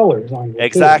switched the colors on you.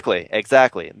 Exactly.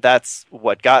 That's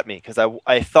what got me, because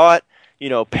I thought,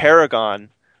 Paragon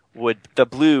the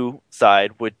blue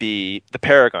side would be the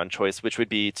Paragon choice, which would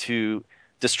be to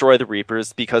destroy the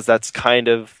Reapers because that's kind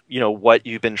of, what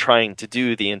you've been trying to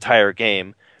do the entire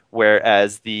game,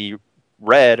 whereas the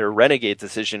Red or Renegade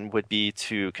decision would be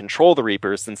to control the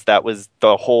Reapers, since that was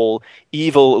the whole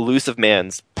evil Elusive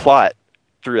Man's plot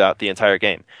throughout the entire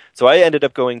game. So I ended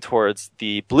up going towards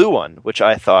the blue one, which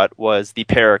I thought was the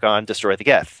Paragon Destroy the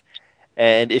Geth.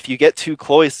 And if you get too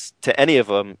close to any of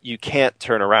them, you can't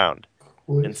turn around.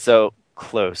 And so,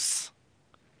 close.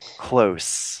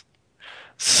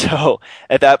 So,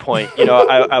 at that point,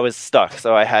 I was stuck,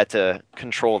 so I had to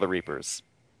control the Reapers.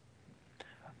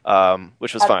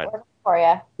 Which was fine. For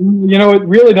you. It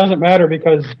really doesn't matter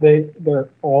because they're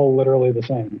all literally the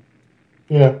same.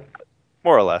 Yeah.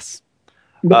 More or less.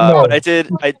 No. But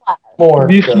More.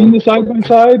 Have you seen the side by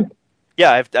side?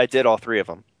 Yeah, I did all three of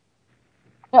them.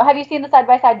 No, have you seen the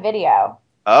side-by-side video?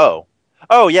 Oh,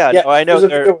 yeah. No, I know.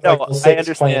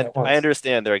 I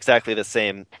understand. They're exactly the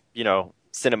same.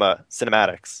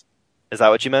 Cinematics. Is that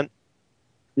what you meant?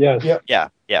 Yes. Yep. Yeah.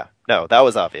 No, that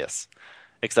was obvious,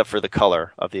 except for the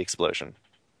color of the explosion.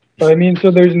 But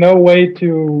so there's no way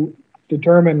to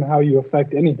determine how you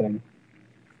affect anything.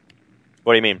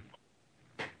 What do you mean?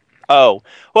 Oh,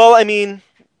 well,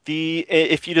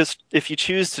 if you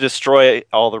choose to destroy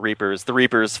all the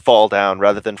Reapers fall down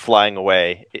rather than flying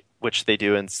away, which they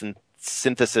do in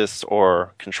synthesis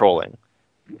or controlling.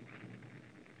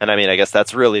 And I guess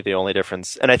that's really the only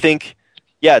difference. And I think,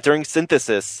 during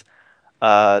synthesis,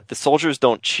 the soldiers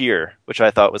don't cheer, which I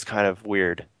thought was kind of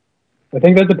weird. I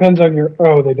think that depends on your...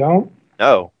 Oh, they don't?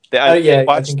 No. They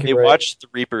watch the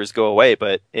Reapers go away,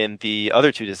 but in the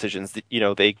other two decisions,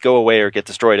 they go away or get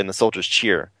destroyed and the soldiers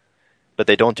cheer. But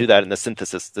they don't do that in the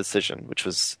synthesis decision, which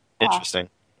was interesting.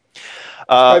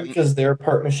 Probably because they're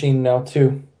part machine now,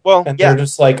 too. Well, and they're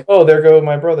just like, oh, there go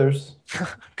my brothers.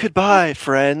 Goodbye,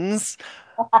 friends.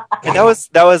 And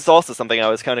that was also something I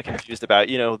was kind of confused about.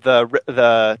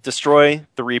 The destroy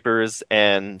the Reapers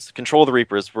and control the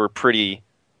Reapers were pretty,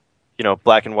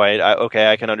 black and white.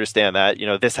 I can understand that.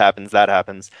 This happens, that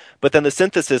happens. But then the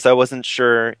synthesis, I wasn't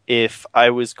sure if I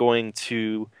was going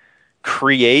to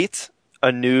create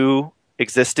a new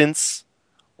existence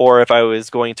or if I was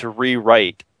going to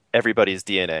rewrite everybody's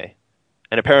DNA.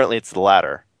 And apparently it's the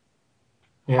latter.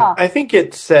 Yeah, I think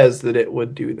it says that it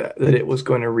would do that it was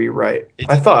going to rewrite.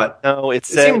 I thought. No, it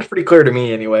seemed pretty clear to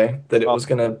me anyway that it was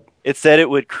going to... It said it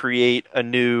would create a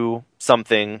new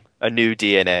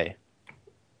DNA.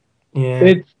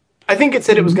 Yeah. I think it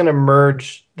said it was going to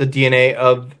merge the DNA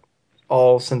of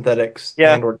all synthetics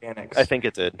and organics. I think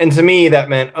it did. And to me, that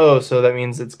meant, so that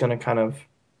means it's going to kind of...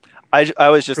 I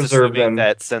was just assuming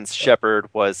that since Shepard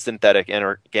was synthetic and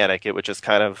organic, it would just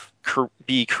kind of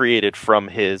be created from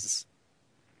his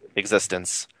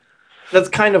existence. That's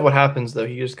kind of what happens, though.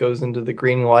 He just goes into the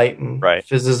green light and right.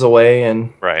 fizzes away,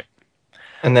 and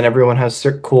then everyone has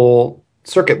cool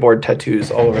circuit board tattoos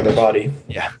all over their body.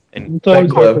 Yeah, and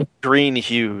green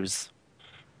hues,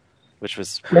 which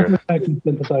was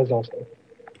synthesized also.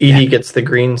 Edie gets the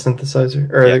green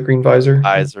synthesizer or the green visor.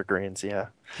 Eyes are greens, yeah.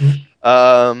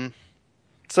 Mm-hmm.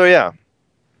 So yeah,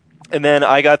 and then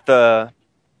I got I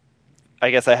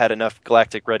guess I had enough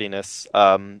galactic readiness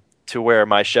to where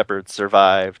my Shepard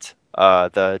survived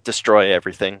the destroy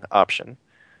everything option,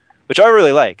 which I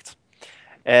really liked.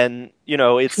 And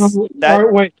it's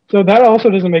wait. So that also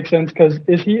doesn't make sense because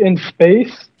is he in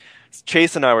space?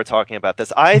 Chase and I were talking about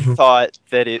this. I thought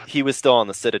that he was still on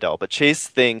the Citadel, but Chase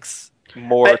thinks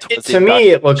more. To me,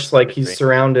 it looks like he's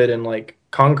surrounded in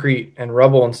concrete and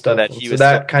rubble and stuff.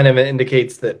 That kind of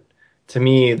indicates that to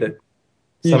me that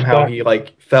somehow he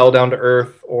fell down to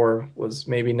Earth or was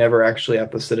maybe never actually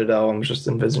at the Citadel and was just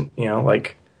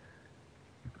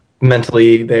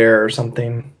mentally there or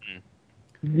something.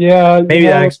 Yeah, maybe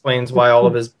that explains why all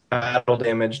of his battle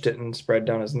damage didn't spread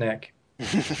down his neck.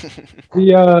 Can't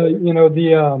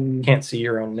see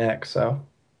your own neck, so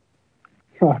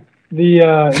the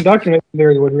indoctrination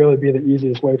theory would really be the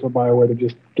easiest way for BioWare to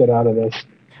just get out of this,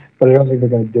 but I don't think they're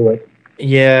going to do it.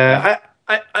 Yeah,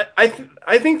 I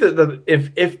think that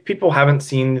if people haven't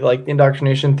seen the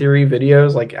indoctrination theory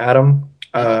videos like Adam,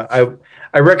 I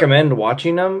recommend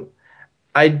watching them.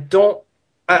 I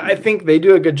think they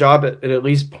do a good job at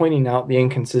least pointing out the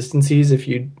inconsistencies if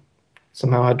you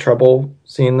somehow had trouble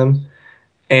seeing them.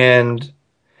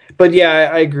 But yeah,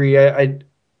 I agree. I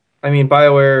mean,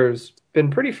 BioWare's been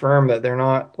pretty firm that they're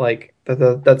not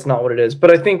that's not what it is.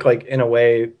 But I think in a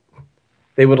way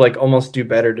they would almost do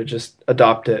better to just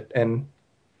adopt it, and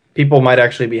people might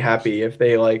actually be happy if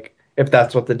they if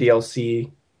that's what the DLC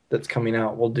that's coming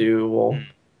out will do.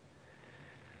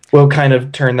 We'll kind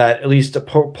of turn that, at least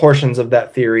portions of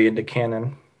that theory, into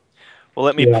canon. Well,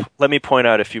 let me point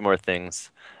out a few more things.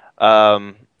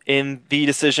 In the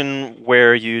decision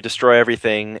where you destroy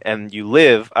everything and you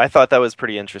live, I thought that was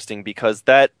pretty interesting because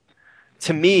that,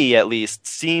 to me at least,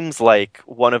 seems like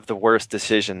one of the worst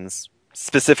decisions,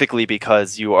 specifically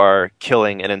because you are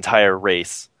killing an entire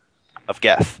race of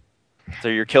Geth. So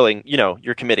you're killing,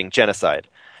 you're committing genocide.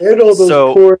 And all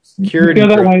those poor security. I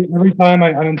feel that way every time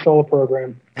I uninstall a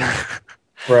program.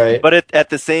 Right. But at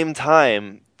the same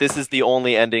time, this is the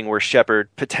only ending where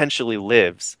Shepard potentially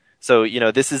lives. So,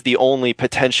 this is the only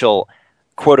potential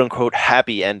quote-unquote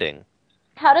happy ending.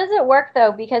 How does it work,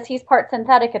 though? Because he's part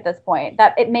synthetic at this point.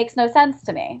 That it makes no sense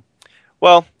to me.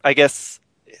 Well, I guess...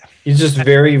 He's just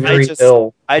very, very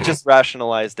ill. I just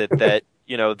rationalized it that,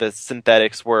 the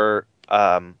synthetics were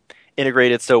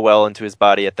integrated so well into his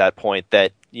body at that point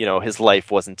that, his life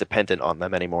wasn't dependent on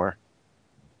them anymore.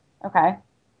 Okay.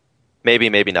 Maybe,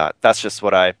 maybe not. That's just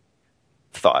what I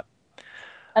thought.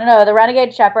 I don't know. The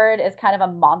Renegade Shepard is kind of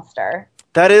a monster.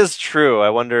 That is true.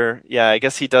 I wonder... Yeah, I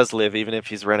guess he does live even if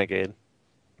he's Renegade.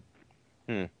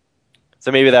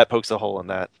 So maybe that pokes a hole in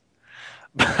that.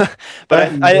 But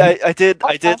I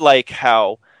did like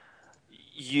how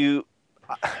you...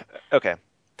 Okay.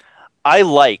 I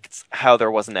liked how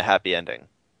there wasn't a happy ending.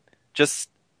 Just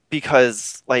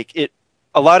because,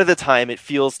 a lot of the time it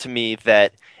feels to me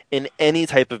that in any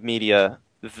type of media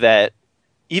that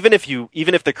even if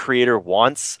the creator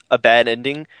wants a bad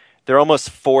ending, they're almost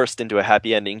forced into a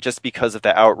happy ending just because of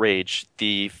the outrage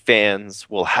the fans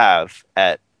will have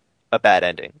at a bad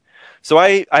ending. So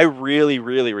I really,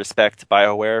 really respect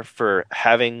BioWare for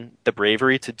having the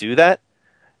bravery to do that.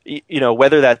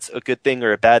 Whether that's a good thing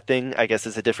or a bad thing, I guess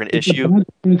is a different issue.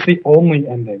 It's the only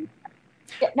ending.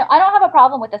 Yeah, no, I don't have a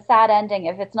problem with a sad ending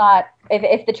if it's not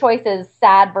if the choice is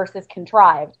sad versus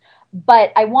contrived.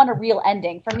 But I want a real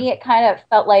ending. For me, it kind of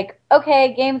felt like,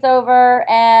 okay, game's over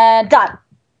and done.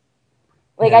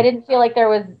 I didn't feel like there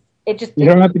was. It just you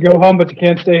don't have to go home, but you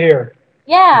can't stay here.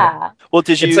 Yeah. Well,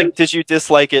 did you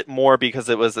dislike it more because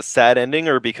it was a sad ending,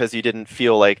 or because you didn't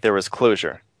feel like there was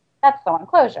closure? That's the one,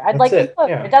 closure. I'd like some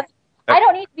closure. Yeah. It doesn't. I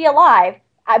don't need to be alive,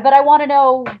 but I want to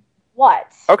know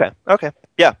what. Okay.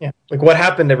 Yeah. What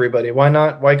happened to everybody? Why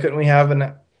not? Why couldn't we have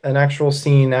an actual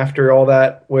scene after all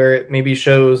that where it maybe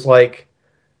shows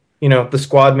the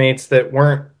squad mates that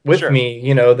weren't with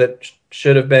me, that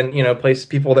should have been,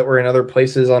 people that were in other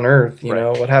places on Earth,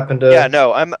 what happened to... Yeah,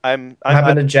 no, I'm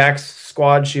happened to Jack's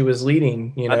squad she was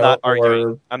leading, I'm not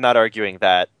arguing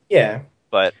that. Yeah.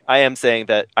 But I am saying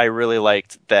that I really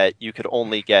liked that you could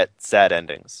only get sad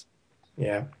endings.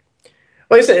 Yeah.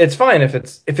 Like I said, it's fine if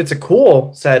it's a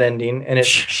cool sad ending and it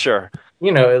sure.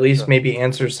 At least maybe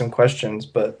answers some questions,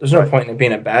 but there's no point in it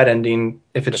being a bad ending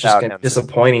if it's just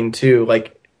disappointing too,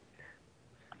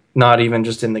 not even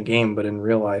just in the game, but in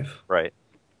real life. Right.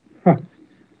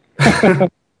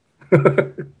 The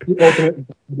ultimate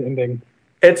ending.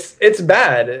 It's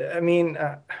bad. I mean,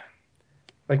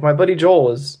 my buddy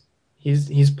Joel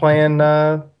he's playing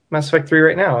Mass Effect 3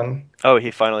 right now, and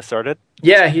he finally started.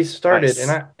 Yeah, he started,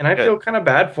 nice. and I feel kind of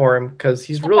bad for him because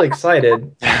he's really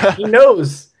excited. He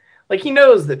knows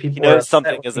that people are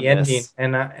something is the ending,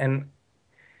 and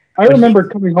I remember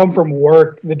coming home from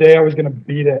work the day I was going to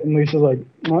beat it, and Lisa's like,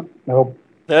 "Nope."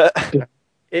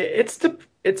 It's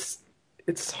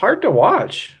hard to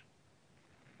watch.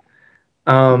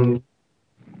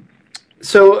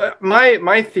 So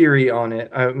my theory on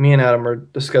it, me and Adam were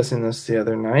discussing this the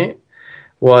other night,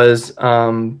 was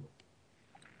I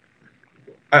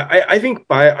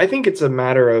think it's a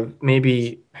matter of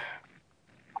maybe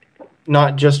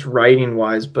not just writing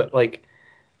wise, but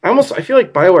I feel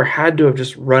like BioWare had to have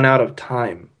just run out of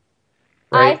time.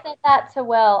 Right? I said that to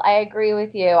Will. I agree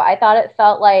with you. I thought it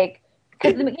felt like,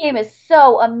 because the game is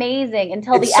so amazing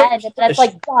until the end, and then it's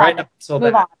done. Right,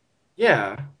 move on.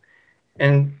 Yeah.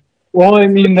 And well, I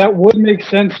mean, that would make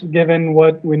sense given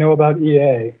what we know about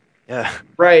EA. Yeah.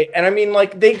 Right. And I mean,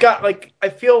 they got, I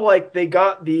feel like they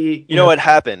got the... You know what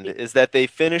happened is that they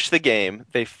finished the game,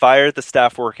 they fired the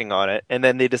staff working on it, and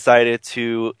then they decided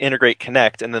to integrate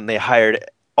Kinect, and then they hired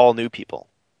all new people.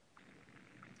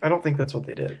 I don't think that's what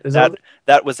they did.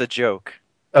 That was a joke.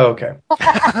 Oh, okay.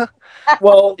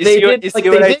 Well, they did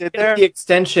there? The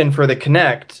extension for the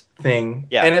Kinect thing.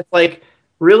 Yeah. And it's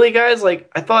really, guys?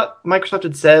 I thought Microsoft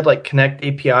had said, Kinect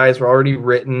APIs were already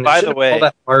written. By the way, all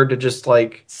that hard to just,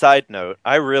 Side note,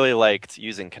 I really liked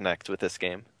using Kinect with this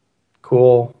game.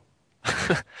 Cool.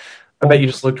 I bet you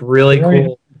just looked really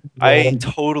cool. I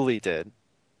totally did.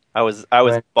 I was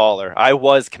baller. I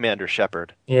was Commander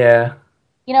Shepard. Yeah.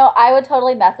 I would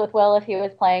totally mess with Will if he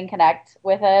was playing Kinect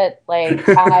with it.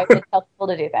 I would tell people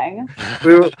to do things.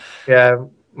 Yeah,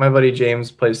 my buddy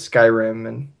James plays Skyrim,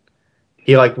 and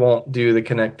he like won't do the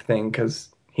connect thing because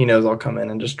he knows I'll come in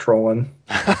and just troll him,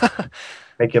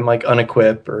 make him like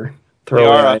unequip or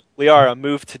throw AI. Liara,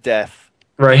 move to death.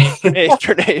 Right.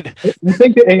 Grenade. I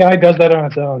think the AI does that on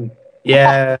its own.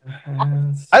 Yeah.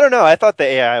 I don't know. I thought the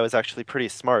AI was actually pretty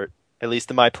smart, at least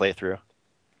in my playthrough.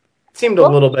 Seemed a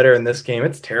little better in this game.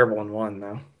 It's terrible in 1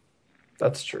 though.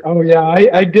 That's true. Oh yeah,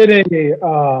 I did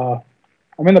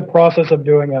I'm in the process of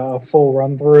doing a full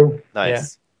run through.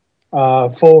 Nice.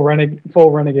 Full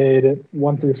renegade at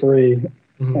 1 through 3,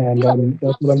 and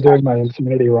that's what I'm doing my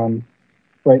Insanity run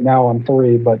right now on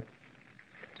 3. But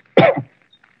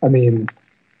I mean,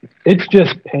 it's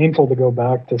just painful to go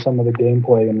back to some of the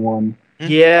gameplay in 1.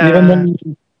 Yeah.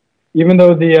 Even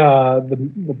though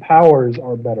the powers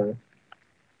are better.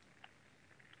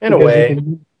 In a way.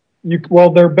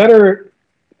 They're better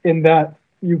in that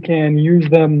you can use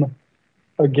them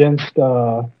against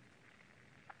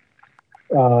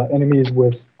enemies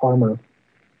with armor.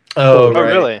 Oh, right.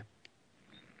 Really?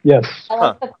 Yes. I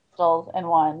like the crystals in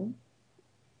 1.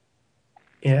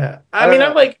 Yeah. I mean,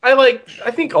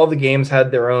 I think all the games had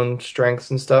their own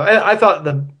strengths and stuff. I thought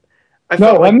I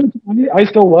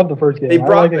still love the first game.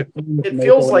 It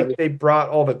feels like they brought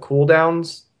all the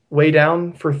cooldowns way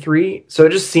down for 3, so it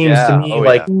just seems to me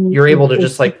you're able to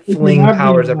just like fling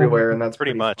powers everywhere, and that's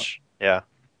pretty much fun. Yeah.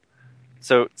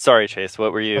 So sorry, Chase.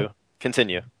 What were you?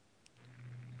 Continue.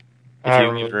 If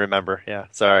you even remember, yeah.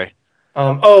 Sorry.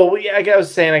 I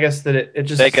was saying, I guess that it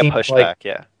just they get pushed back,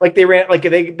 yeah. Like they ran, like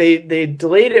they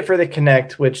delayed it for the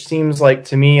Kinect, which seems like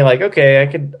to me like okay,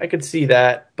 I could see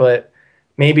that, but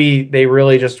maybe they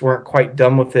really just weren't quite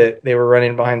done with it. They were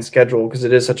running behind schedule because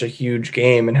it is such a huge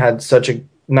game and had such a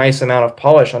nice amount of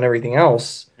polish on everything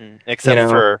else, except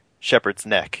for Shepard's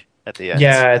neck at the end.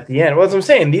 Yeah, at the end. Well, as I'm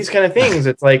saying, these kind of things,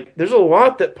 it's like there's a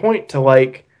lot that point to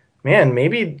like, man,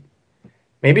 maybe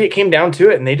it came down to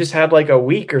it, and they just had like a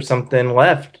week or something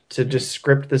left to just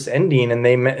script this ending, and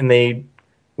they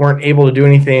weren't able to do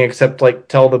anything except like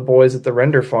tell the boys at the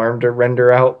render farm to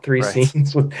render out 3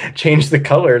 scenes with change the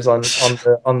colors on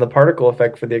the particle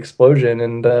effect for the explosion,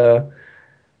 and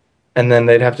then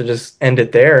they'd have to just end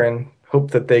it there and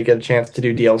hope that they get a chance to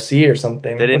do DLC or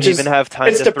something. They didn't even have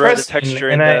time to throw the texture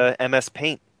into MS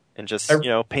Paint and just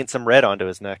paint some red onto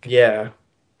his neck. Yeah.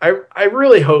 I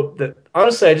really hope that,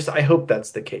 honestly, I hope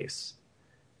that's the case.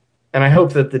 And I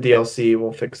hope that the DLC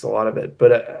will fix a lot of it,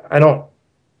 but I don't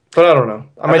know.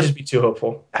 I might just be too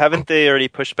hopeful. Haven't they already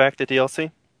pushed back the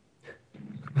DLC?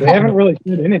 They haven't really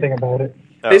said anything about it.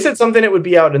 Oh. They said something it would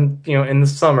be out in the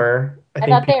summer. I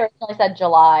thought they originally said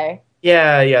July.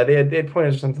 Yeah, they had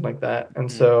pointed to something like that,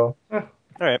 and so. All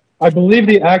right. I believe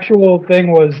the actual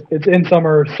thing was it's in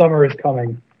summer. Summer is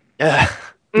coming. Yeah.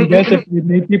 I guess if you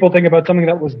made people think about something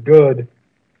that was good,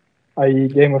 i.e.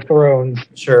 Game of Thrones,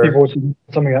 people would think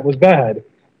something that was bad,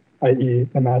 i.e.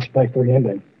 the Mass Effect 3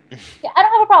 ending. Yeah, I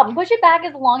don't have a problem. Push it back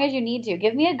as long as you need to.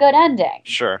 Give me a good ending.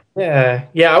 Sure. Yeah.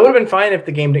 I would have been fine if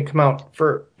the game didn't come out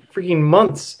for freaking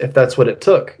months, if that's what it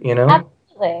took,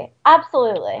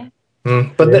 Absolutely.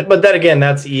 But then again,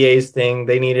 that's EA's thing.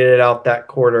 They needed it out that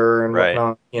quarter and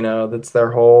whatnot. That's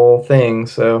their whole thing.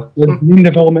 So new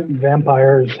development in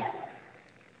vampires.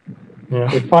 Yeah.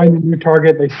 They find a new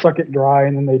target, they suck it dry,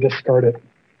 and then they discard it.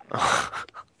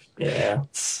 Yeah.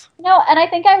 No, and I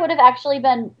think I would have actually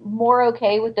been more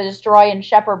okay with the Destroy and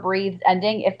Shepard Breathes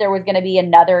ending if there was going to be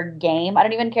another game. I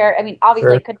don't even care. I mean,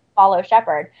 obviously, I couldn't follow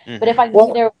Shepard, but if I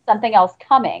knew there was something else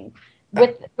coming.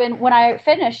 When I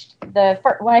finished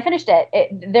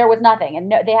it, there was nothing,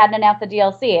 and they hadn't announced the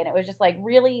DLC, and it was just like,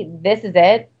 really, this is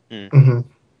it. Mm-hmm.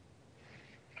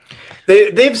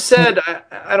 They've said,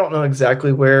 I don't know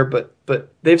exactly where, but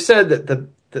they've said that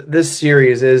this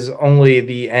series is only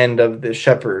the end of the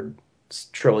Shepard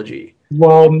trilogy.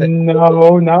 Well,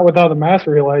 no, not without the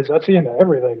Master Realize. That's the end of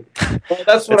everything. Well,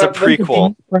 that's a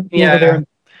prequel. Yeah,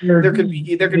 there could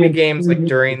be games like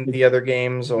during the other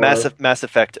games, or Mass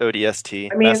Effect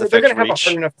ODST. I mean, they're going to have a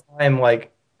hard enough time.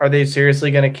 Like, are they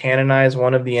seriously going to canonize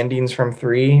one of the endings from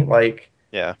 3? Like,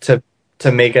 to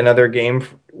make another game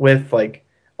with like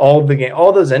all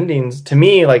those endings? To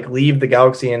me, like, leave the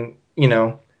galaxy in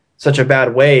such a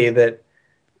bad way that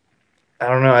I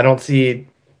don't know. I don't see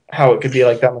how it could be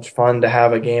like that much fun to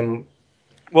have a game.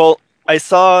 Well, I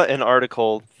saw an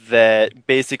article that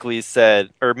basically said,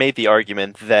 or made the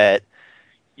argument that,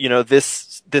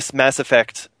 this Mass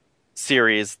Effect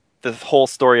series, the whole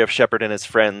story of Shepard and his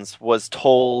friends, was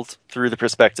told through the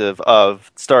perspective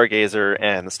of Stargazer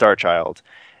and the Star Child,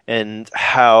 and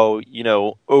how,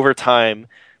 over time,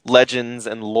 legends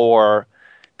and lore,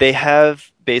 they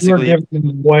have basically... You're giving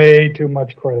them way too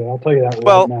much credit, I'll tell you that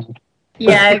right now.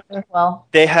 Yeah, I agree. Well,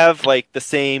 they have like the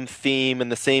same theme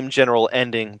and the same general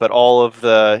ending, but all of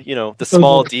the the Those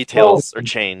small are- details are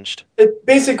changed.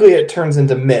 Basically it turns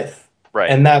into myth, Right.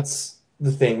 and that's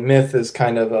the thing. Myth is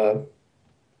kind of a.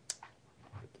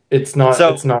 It's not.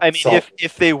 So It's not. I mean,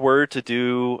 if they were to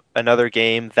do another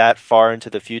game that far into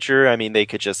the future, I mean, they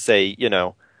could just say,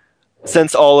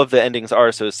 since all of the endings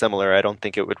are so similar, I don't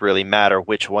think it would really matter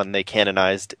which one they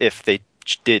canonized if they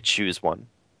did choose one.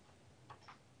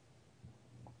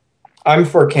 I'm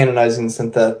for canonizing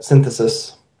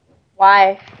synthesis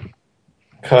why?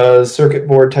 because circuit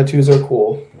board tattoos are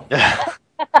cool.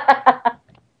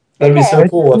 That'd be so Okay.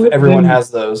 cool if everyone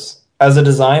has those as a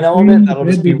design element. That'll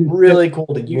just be really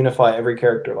cool to unify every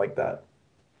character like that.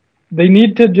 They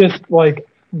need to just like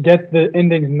get the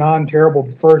endings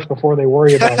non-terrible first before they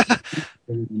worry about.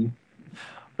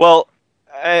 Well,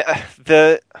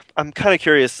 I'm kind of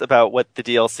curious about what the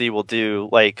DLC will do,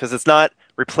 like, because it's not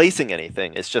replacing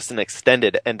anything; it's just an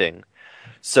extended ending.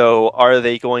 So, are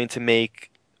they going to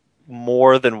make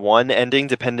more than one ending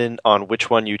dependent on which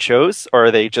one you chose, or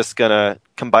are they just gonna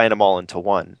combine them all into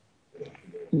one?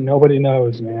 Nobody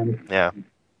knows, man. Yeah.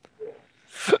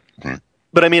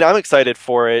 But I mean, I'm excited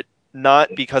for it, not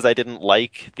because I didn't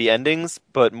like the endings,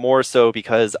 but more so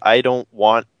because I don't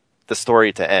want the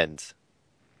story to end.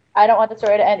 I don't want the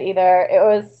story to end either. It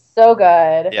was so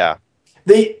good. Yeah.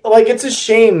 It's a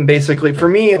shame basically for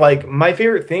me. Like my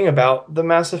favorite thing about the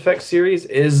Mass Effect series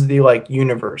is the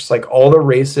universe. Like all the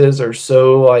races are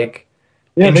so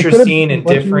interesting and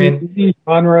different. The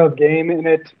genre of game in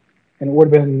it, and it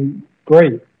would have been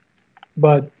great.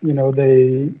 But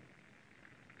they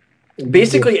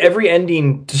Basically, every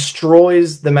ending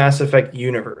destroys the Mass Effect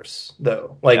universe,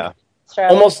 though. Yeah.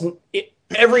 Almost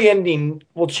every ending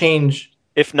will change.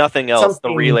 If nothing else, the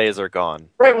something. relays are gone.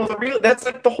 Right. Well, that's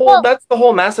like the whole. That's the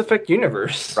whole Mass Effect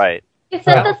universe. Right. You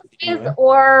synthesize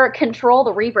or control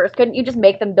the Reapers. Couldn't you just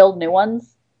make them build new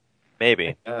ones?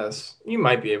 Maybe. Yes, you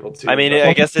might be able to. I mean,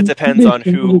 I guess it depends on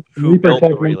who built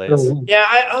the relays. Yeah.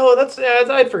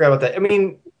 I forgot about that. I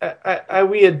mean,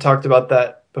 we had talked about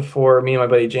that before. Me and my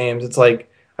buddy James. It's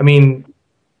like, I mean,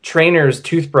 Trainer's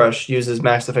toothbrush uses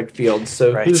Mass Effect fields,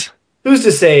 so Right. who's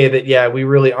to say that we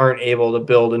really aren't able to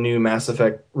build a new Mass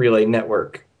Effect relay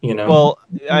network? Well,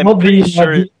 I'm pretty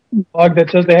sure. The log that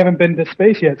says they haven't been to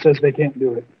space yet says they can't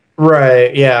do it.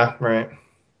 Right. Yeah. Right.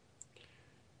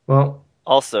 Well.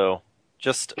 Also,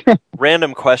 just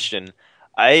random question.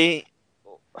 I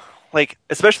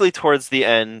especially towards the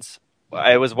end,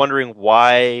 I was wondering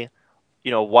why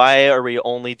are we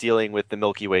only dealing with the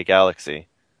Milky Way galaxy,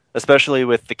 especially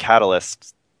with the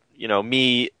Catalyst?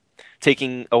 Me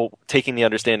taking the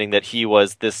understanding that he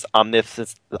was this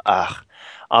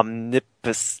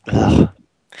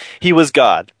he was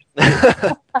God.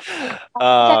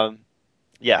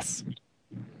 Yes.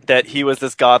 That he was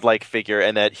this godlike figure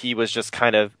and that he was just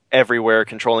kind of everywhere,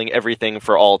 controlling everything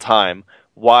for all time.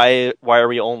 Why are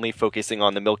we only focusing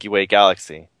on the Milky Way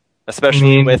galaxy?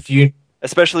 Especially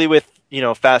with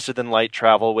faster than light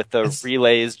travel, with the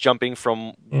relays jumping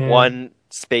from one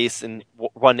space and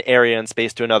one area in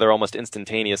space to another almost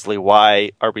instantaneously.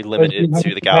 Why are we limited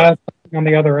to the galaxy? On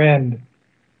the other end.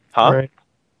 Huh? Right.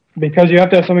 Because you have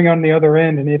to have something on the other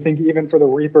end, and I think even for the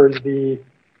Reapers, the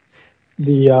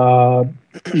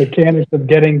mechanics of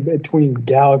getting between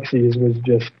galaxies was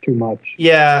just too much.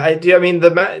 Yeah, I do. I mean,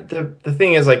 the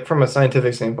thing is, like, from a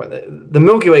scientific standpoint, the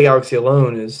Milky Way galaxy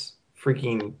alone is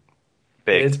freaking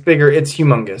big. It's bigger. It's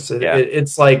humongous.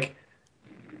 It's like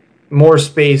more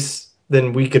space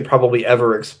than we could probably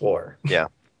ever explore. Yeah.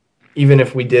 Even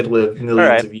if we did live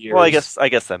millions of years. Well, I guess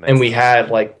that makes sense. And we had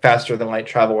like faster than light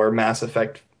travel or Mass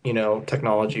Effect,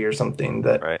 technology or something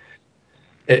that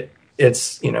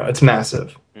it's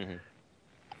massive. Mm-hmm.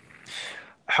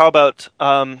 How about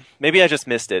maybe I just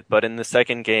missed it, but in the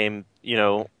second game,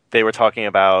 they were talking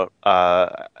about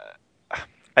I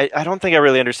don't think I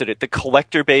really understood it. The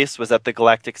collector base was at the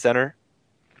Galactic Center.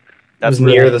 That's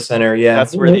near the center, yeah.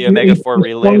 That's where the Omega 4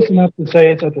 relay. Close enough to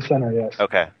say it's at the center, yes.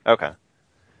 Okay.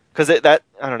 Because I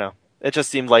don't know. It just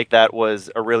seemed like that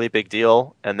was a really big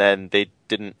deal, and then they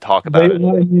didn't talk about it. I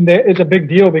mean, it's a big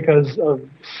deal because of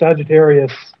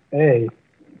Sagittarius A.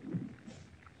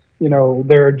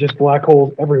 There are just black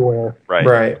holes everywhere.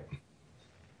 Right.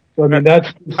 So I mean, I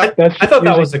thought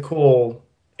that was a cool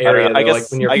area. I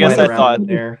guess when you're flying around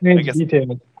there.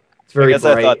 It's very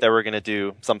bright. I thought they were going to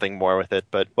do something more with it,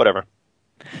 but whatever.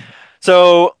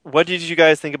 So, what did you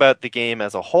guys think about the game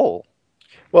as a whole?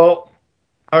 Well,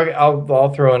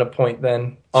 I'll throw in a point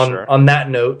then on that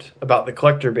note about the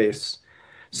collector base.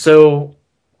 So,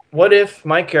 what if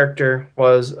my character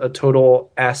was a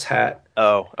total asshat?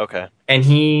 Oh, okay. And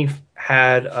he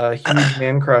had a huge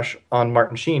man crush on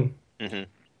Martin Sheen, Mhm.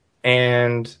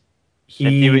 and And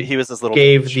he he was this little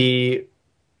gave bitch.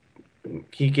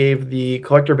 the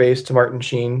collector base to Martin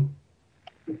Sheen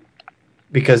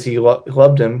because he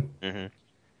loved him.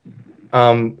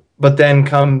 Mhm. But then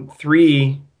come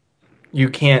 3, you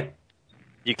can't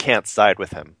side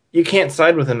with him.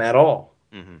 side with him at all.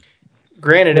 Mhm.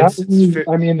 Granted,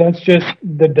 I mean, that's just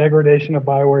the degradation of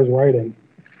BioWare's writing.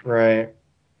 right.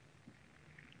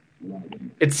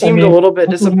 It seemed a little bit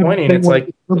disappointing. It's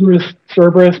like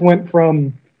Cerberus went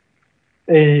from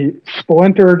a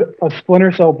Splinter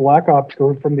Cell Black Ops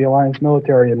group from the Alliance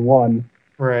military in 1,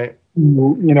 right.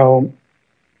 to,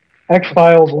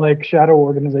 X-Files like Shadow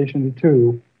Organization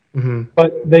 2. Mm-hmm.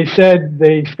 But they said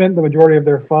they spent the majority of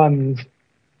their funds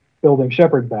building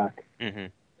Shepard back.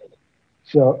 Mhm.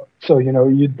 So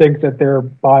you'd think that they're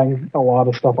buying a lot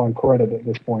of stuff on credit at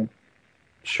this point.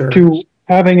 Sure. To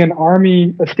having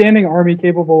a standing army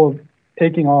capable of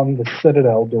taking on the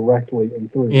Citadel directly in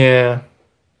 3. Yeah.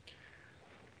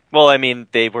 Well, I mean,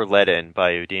 they were let in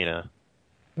by Udina.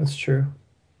 That's true.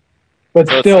 But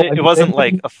So still, it wasn't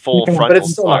like a full frontal. But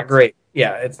it's still not assault. great.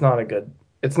 Yeah, it's not good.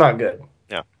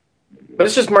 Yeah. But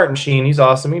it's just Martin Sheen. He's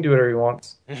awesome. He can do whatever he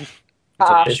wants.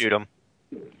 Until you shoot him.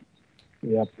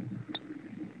 Yep.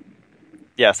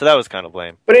 Yeah, so that was kind of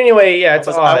lame. But anyway, yeah, it's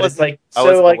odd. It's like, I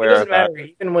wasn't it aware doesn't of matter. that.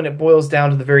 Even when it boils down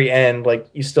to the very end, like,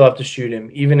 you still have to shoot him,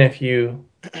 even if you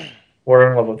were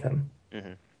in love with him.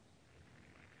 Mhm.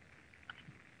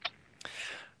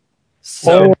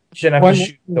 So You shouldn't have to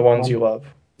shoot the ones you love.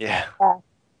 yeah.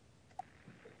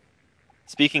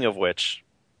 Speaking of which,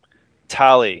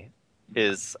 Tali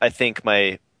is, I think,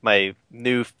 my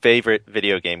new favorite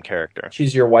video game character.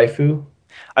 She's your waifu?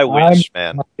 I wish,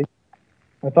 man.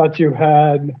 I thought you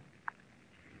had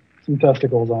some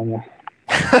testicles on you.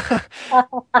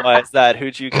 Why is that?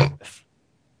 Who'd you go with?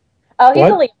 Oh,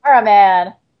 he's What? a Liara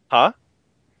man. Huh?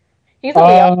 He's a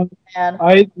Liara man.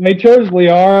 I chose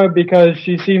Liara because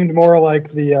she seemed more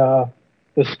like the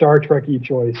Star Trek-y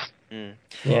choice. Mm.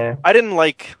 Yeah. I didn't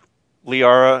like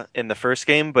Liara in the first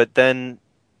game, but then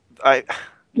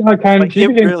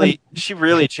she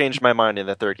really changed my mind in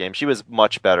the third game. She was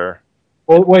much better.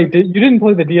 Well, wait, you didn't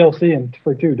play the DLC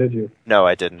for 2, did you? No,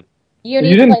 I didn't. You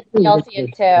need to play the DLC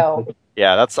in 2.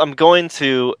 Yeah, I'm going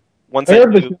to once I I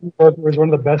heard do. this was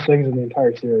one of the best things in the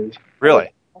entire series.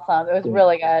 Really? Awesome. It was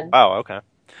really good. Wow, okay.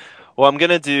 Well, I'm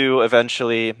gonna do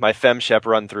eventually my Fem Shep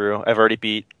run through. I've already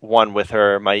beat 1 with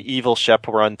her. My Evil Shep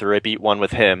run through, I beat 1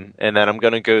 with him, and then I'm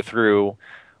gonna go through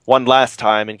one last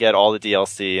time and get all the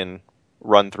DLC and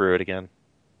run through it again.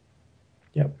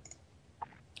 Yep.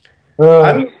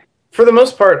 For the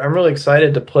most part, I'm really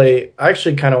excited to play. I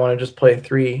actually kind of want to just play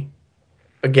 3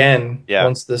 again. Yeah.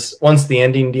 Once the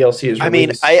ending DLC is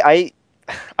released. I mean,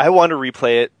 I want to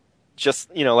replay it.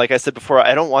 Just, like I said before,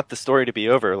 I don't want the story to be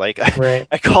over. Like, right.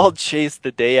 I called Chase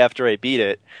the day after I beat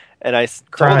it, and I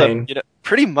told him,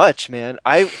 pretty much, man,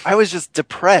 I was just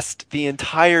depressed the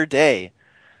entire day.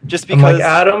 Just because... I'm like,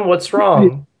 Adam, what's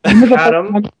wrong?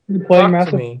 Adam, talk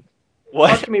to me. What?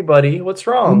 Talk to me, buddy. What's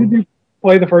wrong? When did you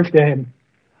play the first game?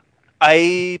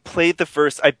 I played the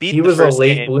first... I beat the first game. He was a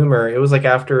late bloomer. It was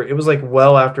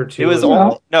well after 2. It was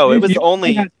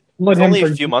only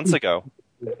a few months ago.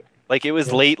 Like, it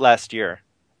was late last year.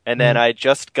 And then I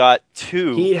just got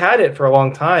 2. He had it for a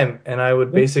long time, and I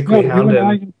would basically hound him.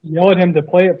 I yell at him to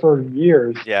play it for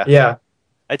years. Yeah. Yeah.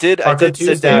 I did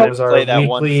sit down and play that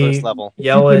one first level.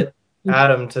 Yell at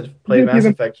Adam to play Mass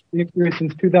Effect.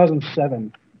 Since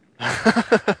 2007.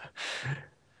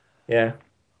 Yeah.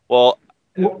 Well,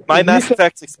 my Mass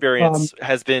Effect experience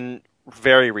has been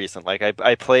very recent. Like,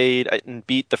 I played and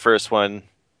beat the first one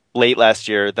late last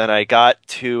year. Then I got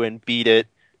 2 and beat it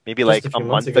maybe like a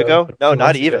month ago. No,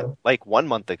 not even. Like 1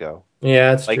 month ago.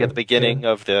 Yeah, that's like true. At the beginning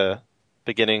of I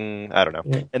don't know.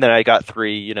 Yeah. And then I got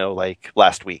 3, like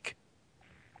last week.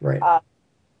 Right. I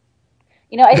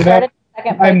started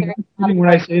second playthrough. When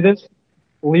I say this,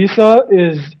 Lisa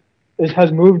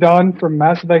has moved on from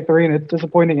Mass Effect 3 and its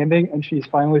disappointing ending, and she's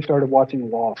finally started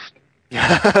watching Lost.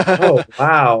 Oh,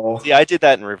 wow. See, I did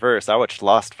that in reverse. I watched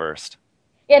Lost first.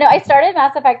 Yeah, I started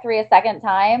Mass Effect 3 a second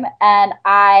time, and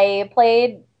I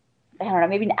played, I don't know,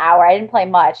 maybe an hour. I didn't play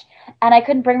much, and I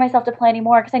couldn't bring myself to play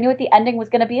anymore because I knew what the ending was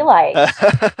going to be like.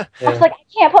 I was like, I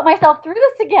can't put myself through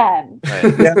this again.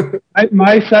 Right.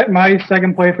 My second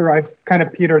playthrough, I kind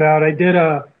of petered out.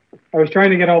 I was trying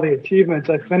to get all the achievements.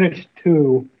 I finished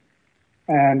 2,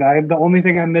 and the only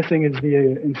thing I'm missing is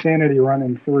the Insanity run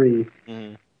in 3.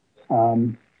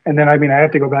 Mm-hmm. And then, I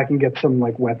have to go back and get some,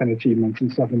 like, weapon achievements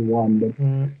and stuff in 1. But,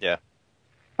 yeah.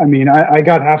 I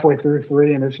got halfway through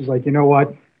 3, and it's just like, you know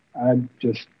what? I'm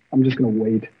just I'm just gonna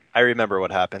wait. I remember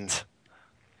what happened.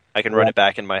 I can run it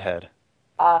back in my head.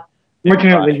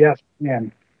 Fortunately, yes,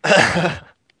 man.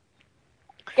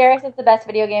 Garrus is the best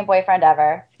video game boyfriend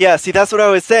ever. Yeah, see, that's what I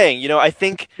was saying. You know, I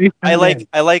think I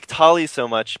like Tali so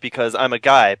much because I'm a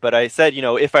guy, but I said, you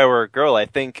know, if I were a girl, I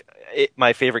think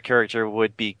my favorite character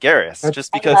would be Garrus,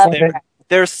 just because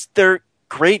they're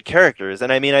great characters.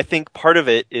 And I mean, I think part of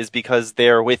it is because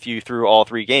they're with you through all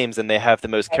three games and they have the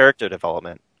most character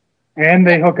development. And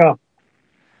they hook up.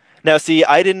 Now, see,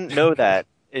 I didn't know that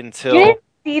until... You didn't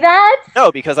see that?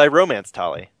 No, because I romanced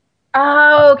Tali.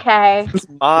 Oh, okay. It's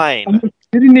mine.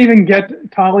 You didn't even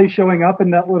get Tali showing up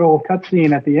in that little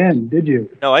cutscene at the end, did you?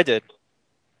 No, I did.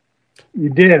 You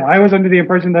did. I was under the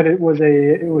impression that it was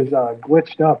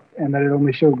glitched up and that it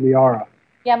only showed Liara.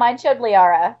 Yeah, mine showed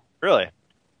Liara. Really?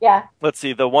 Yeah. Let's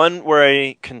see. The one where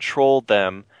I controlled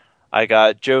them, I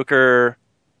got Joker,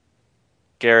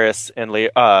 Garrus, and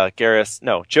Garrus.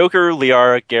 No, Joker,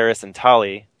 Liara, Garrus, and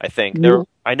Tali. I think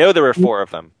I know there were 4 of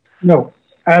them. No,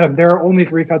 Adam. There are only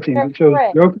 3 cutscenes. It shows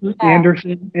Joker,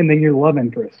 Anderson, and then your love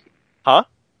interest. Huh?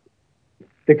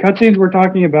 The cutscenes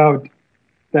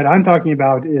that I'm talking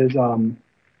about is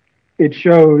it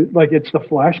shows like it's the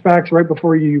flashbacks right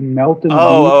before you melt in the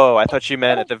Oh, I thought you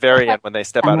meant at the very end when they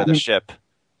step out of the ship.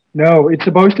 No, it's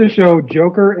supposed to show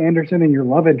Joker, Anderson, and your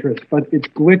love interest, but it's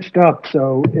glitched up,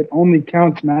 so it only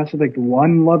counts Mass Effect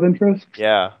 1 love interest.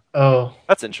 Yeah. Oh.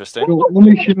 That's interesting. It'll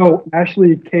only show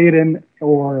Ashley, Kaidan,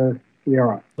 or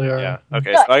Liara. Yeah.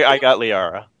 Okay, so I got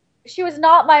Liara. She was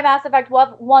not my Mass Effect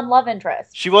 1 love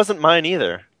interest. She wasn't mine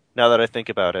either, now that I think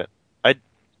about it.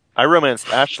 I romanced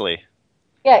Ashley.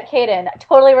 Yeah, Kaidan. I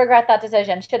totally regret that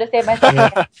decision. Should have saved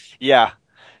myself. Yeah.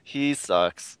 He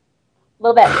sucks. A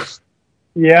little bit.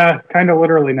 Yeah, kind of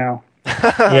literally now.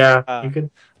 Yeah, you could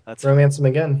romance him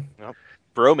again. Yep.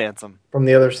 Bromance him. From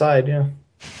the other side,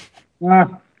 yeah.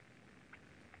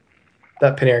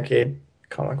 That Penny Arcade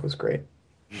comic was great.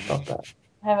 About that.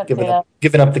 I haven't seen it.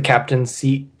 Giving up the captain's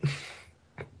seat.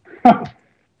 But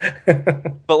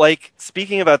like,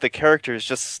 speaking about the characters,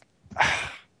 just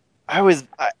I was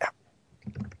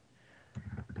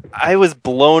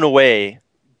blown away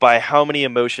by how many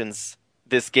emotions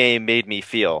this game made me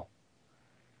feel.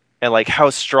 And like how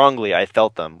strongly I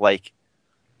felt them. Like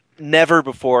never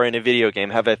before in a video game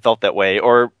have I felt that way,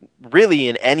 or really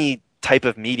in any type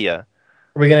of media.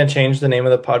 Are we going to change the name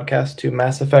of the podcast to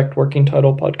Mass Effect Working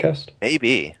Title Podcast?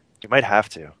 Maybe. You might have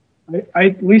to.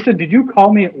 Lisa, did you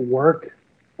call me at work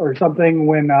or something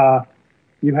when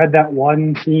you had that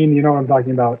one scene, you know what I'm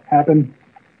talking about, happen?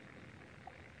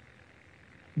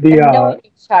 I know what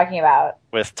you're talking about.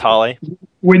 With Tali?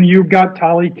 When you got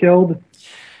Tali killed?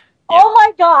 Oh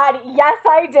my god, yes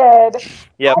I did.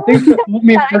 Yep. I think you told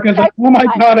me because oh my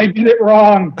god, I did it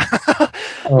wrong.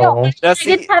 No, I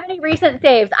didn't have any recent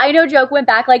saves. I know Joke went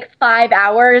back like 5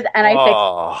 hours and I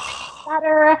fixed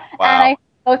better and I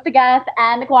both the Geth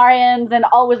and the Quarians and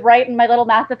all was right in my little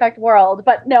Mass Effect world.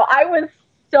 But no, I was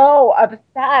so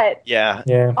upset. Yeah.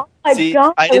 Oh my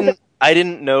god. I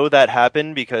didn't know that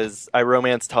happened because I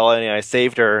romanced Tali and I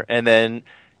saved her, and then,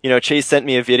 you know, Chase sent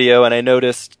me a video and I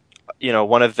noticed, you know,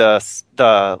 one of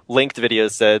the linked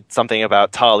videos said something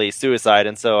about Tali's suicide,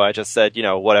 and so I just said, you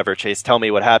know, whatever, Chase, tell me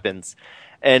what happens.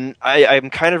 And I'm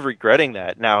kind of regretting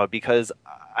that now because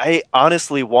I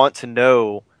honestly want to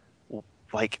know,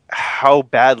 like, how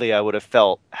badly I would have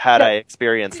felt had I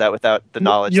experienced that without the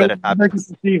knowledge that it happened. You'll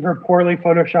never see her poorly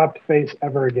photoshopped face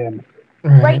ever again.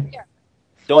 Right there.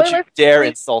 Don't you dare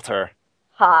insult her.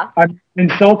 Huh. I'm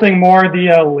insulting more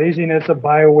the laziness of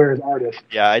BioWare's artists.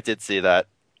 Yeah, I did see that.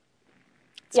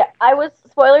 Yeah, I was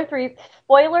spoiler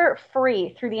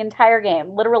free through the entire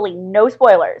game. Literally no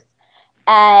spoilers.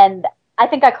 And I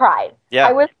think I cried. Yeah.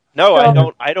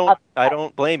 I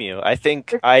don't blame you. I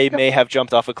think I may have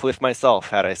jumped off a cliff myself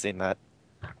had I seen that.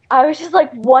 I was just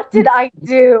like, what did I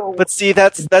do? But see,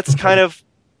 that's kind of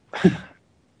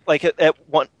like at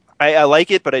one. I like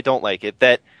it, but I don't like it.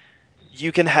 That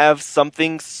you can have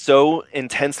something so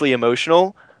intensely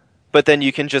emotional, but then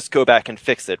you can just go back and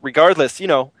fix it. Regardless, you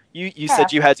know, you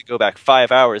said you had to go back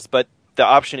 5 hours, but the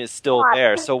option is still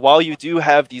there. So while you do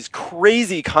have these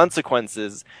crazy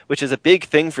consequences, which is a big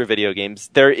thing for video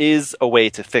games, there is a way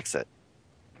to fix it.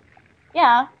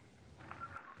 Yeah.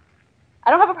 I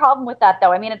don't have a problem with that,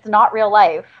 though. I mean, it's not real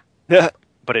life.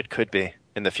 But it could be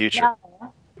in the future. Yeah.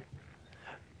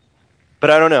 But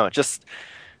I don't know. Just,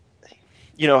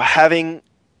 you know, having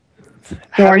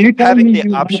are you telling me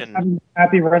the option. Having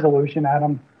happy resolution,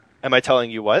 Adam? Am I telling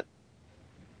you what?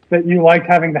 That you liked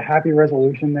having the happy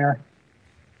resolution there.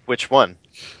 Which one?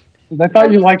 I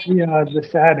thought you liked the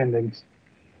sad endings.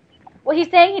 Well, he's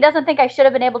saying he doesn't think I should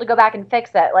have been able to go back and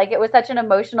fix it. Like, it was such an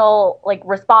emotional, like,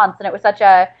 response, and it was such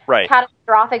a Right.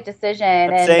 catastrophic decision.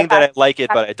 I'm and saying the that I fact like it,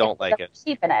 but I don't like it.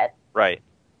 cheapen it. Right.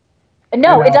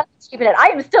 No, it doesn't cheapen it. I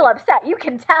am still upset. You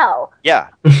can tell. Yeah.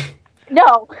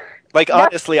 No. Like, No,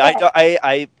 honestly,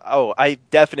 I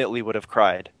definitely would have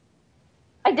cried.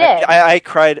 I did. I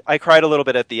cried a little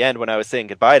bit at the end when I was saying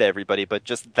goodbye to everybody, but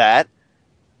just that,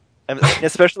 I mean,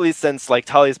 especially since like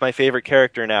Talia's my favorite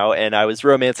character now, and I was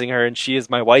romancing her, and she is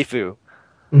my waifu.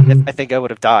 Mhm. I think I would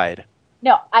have died.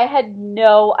 No, I had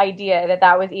no idea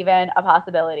that was even a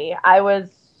possibility. I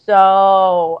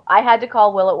had to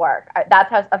call Will at work. That's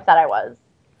how upset I was.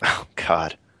 Oh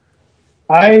God.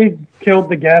 I killed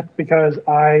the Geth because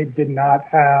I did not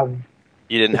have.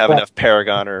 You didn't have enough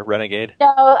Paragon or Renegade?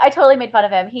 No, I totally made fun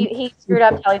of him. He screwed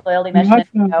up Kelly's loyalty mission.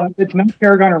 It's not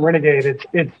Paragon or Renegade.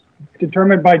 It's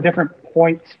determined by different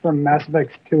points from Mass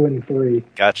Effect 2 and 3.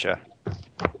 Gotcha.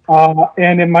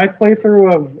 And in my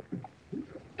playthrough of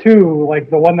 2, like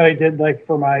the one that I did like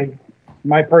for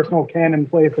my personal canon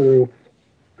playthrough,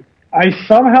 I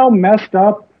somehow messed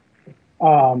up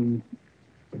the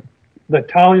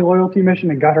Tali loyalty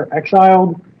mission and got her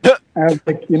exiled. And I was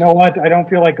like, you know what? I don't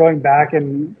feel like going back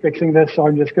and fixing this, so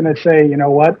I'm just going to say, you know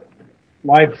what?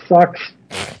 Life sucks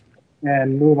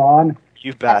and move on.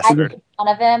 You bastard. I made fun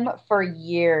of him for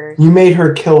years. You made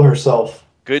her kill herself.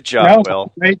 Good job, No,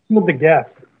 Will. I killed the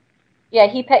Geth. Yeah,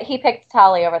 he picked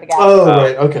Tali over the guy. Oh,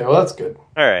 right. Okay, well, that's good.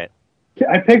 All right.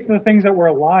 I picked the things that were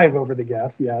alive over the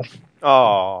Geth, yes.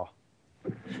 Oh.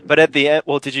 But at the end,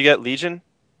 well, did you get Legion?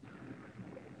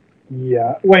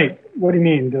 Yeah. Wait, what do you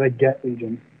mean? Did I get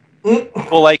Legion?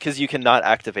 Well, like, because you cannot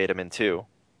activate him in 2.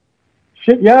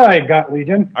 Shit, yeah, I got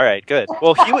Legion. All right, good.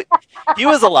 Well, he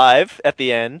was alive at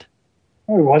the end.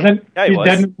 No, he wasn't. Yeah, he He's was.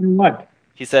 dead in what?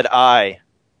 He said,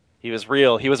 He was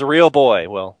real. He was a real boy,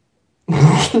 Will.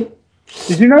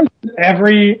 Did you know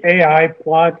every AI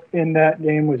plot in that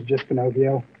game was just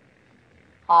Pinocchio?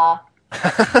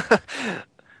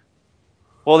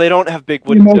 Well, they don't have big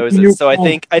wooden You know, noses, so I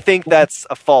think that's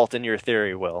a fault in your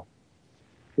theory, Will.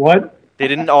 What? They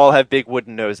didn't all have big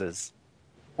wooden noses.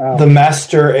 The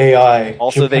master AI.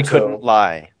 Also, they Geppetto. couldn't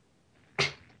lie.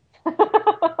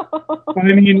 But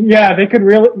I mean, yeah, they could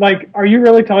really, like, are you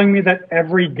really telling me that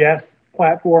every Geth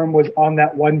platform was on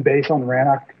that one base on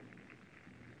Rannoch?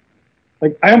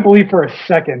 Like, I don't believe for a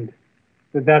second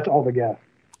that that's all the Geth.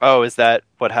 Oh, is that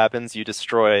what happens? You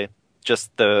destroy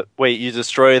you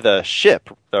destroy the ship,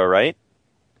 though, right?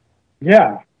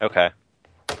 Yeah. Okay.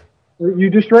 You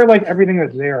destroy, like, everything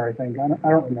that's there, I think. I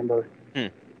don't remember.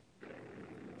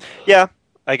 Yeah,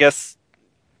 I guess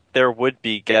there would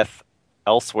be Geth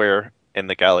elsewhere in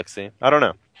the galaxy. I don't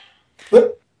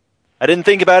know. I didn't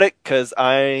think about it because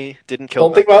I didn't kill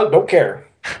Don't them. think about it, don't care.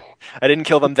 I didn't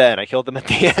kill them then. I killed them at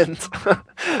the end.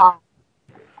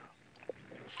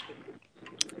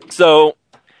 So,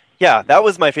 yeah, that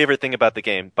was my favorite thing about the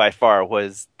game by far,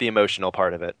 was the emotional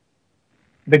part of it.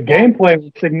 The gameplay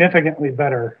was significantly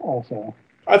better, also.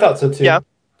 I thought so, too. Yeah.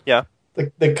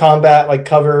 The combat, like,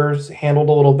 covers handled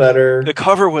a little better. The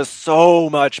cover was so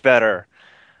much better.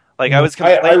 Like, I was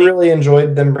complaining. I really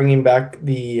enjoyed them bringing back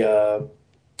the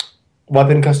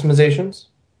weapon customizations.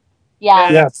 Yeah.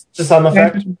 Yes. The sound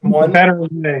effect one. Better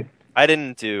way. I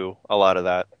didn't do a lot of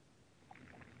that.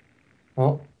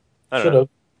 Well, I don't should know. have.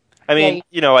 I mean,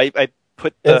 I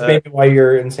put That's the maybe why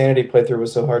your Insanity playthrough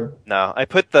was so hard. no, I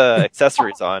put the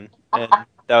accessories on, and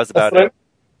that was about That's it.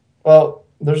 Well,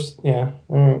 there's yeah.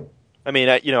 I mean,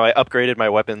 I upgraded my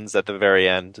weapons at the very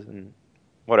end, and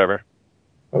whatever.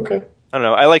 Okay. I don't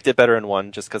know. I liked it better in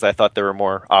 1 just because I thought there were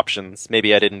more options.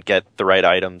 Maybe I didn't get the right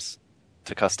items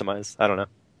to customize. I don't know.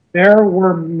 There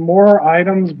were more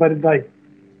items, but like,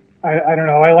 I don't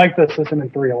know. I like the system in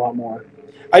 3 a lot more.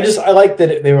 I like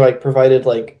that they were like provided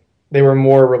like they were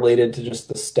more related to just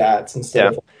the stats instead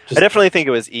of just, I definitely think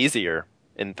it was easier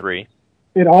in 3.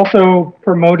 It also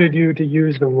promoted you to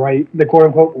use the quote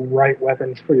unquote right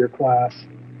weapons for your class.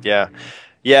 Yeah.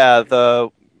 Yeah, the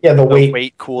weight.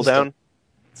 weight cooldown.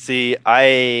 See,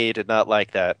 I did not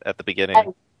like that at the beginning. I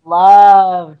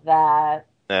love that.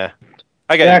 I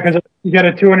Yeah, got because you get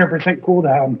a 200%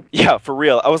 cooldown. Yeah, for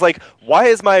real. I was like, why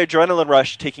is my adrenaline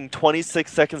rush taking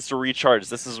 26 seconds to recharge?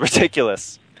 This is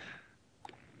ridiculous.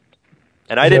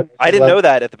 And I didn't know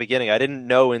that at the beginning. I didn't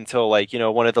know until like,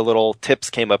 one of the little tips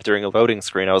came up during a loading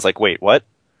screen. I was like, wait, what?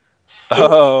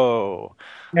 Oh.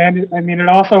 And it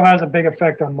also has a big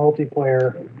effect on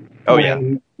multiplayer. Oh, yeah.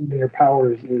 Your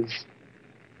powers is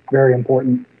very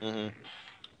important. Mm-hmm.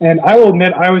 And I will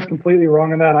admit, I was completely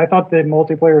wrong on that. I thought the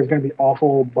multiplayer was going to be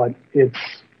awful, but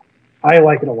I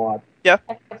like it a lot. Yeah,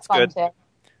 It's fun good. too.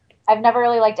 I've never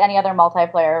really liked any other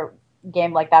multiplayer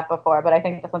game like that before, but I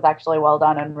think this one's actually well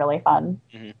done and really fun.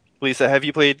 Mm-hmm. Lisa, have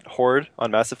you played Horde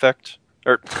on Mass Effect?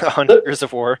 Or on Gears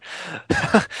of War?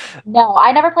 No,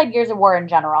 I never played Gears of War in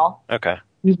general. Okay.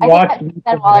 I think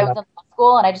that while I was in law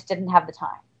school, and I just didn't have the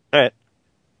time. All right.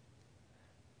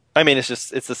 I mean, it's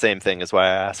the same thing, is why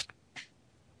I asked.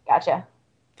 Gotcha.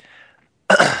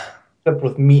 Except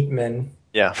with meat men.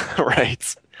 Yeah,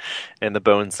 right. And the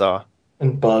bone saw.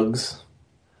 And bugs.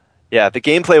 Yeah, the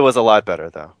gameplay was a lot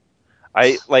better, though.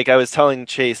 I was telling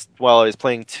Chase while I was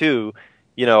playing 2,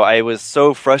 I was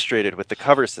so frustrated with the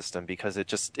cover system because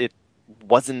it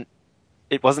wasn't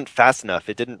fast enough.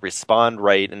 It didn't respond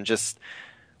right, and just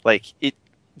it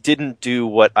didn't do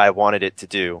what I wanted it to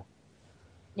do.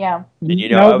 Yeah.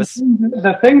 And, I was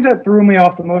the thing that threw me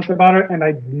off the most about it, and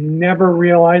I never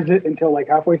realized it until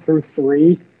halfway through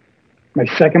 3, my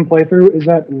second playthrough, is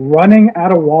that running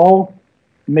at a wall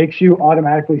makes you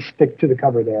automatically stick to the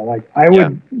cover there. I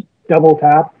would double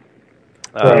tap.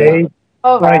 I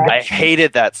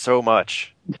hated that so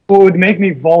much. It would make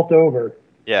me vault over.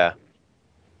 Yeah.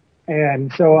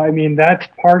 And so, I mean, that's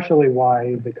partially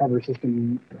why the cover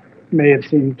system may have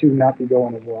seemed to not be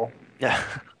going as well. Yeah.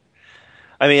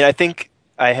 I mean, I think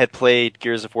I had played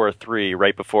Gears of War 3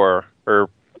 right before,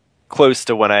 or close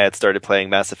to when I had started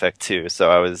playing Mass Effect 2, so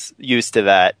I was used to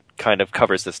that kind of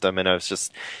cover system, and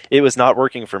it was not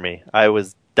working for me. I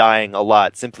was dying a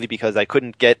lot simply because I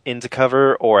couldn't get into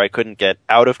cover or I couldn't get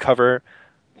out of cover.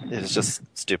 It was just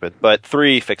stupid. But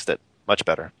 3 fixed it much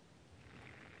better.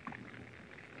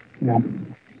 Yeah.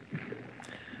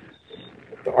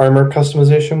 The armor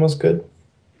customization was good.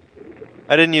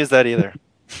 I didn't use that either.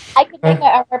 I could make my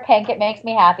armor pink. It makes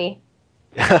me happy.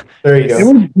 There you go. It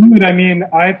was good. I mean,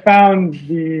 I found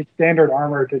the standard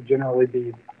armor to generally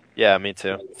be... Yeah, me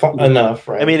too. Enough,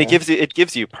 right? I mean, it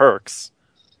gives you perks,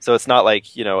 so it's not like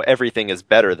everything is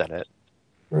better than it.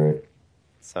 Right.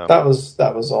 So that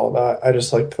was all that. I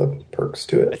just liked the perks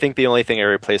to it. I think the only thing I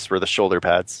replaced were the shoulder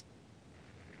pads.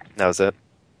 That was it.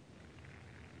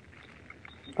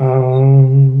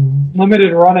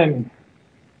 Limited running.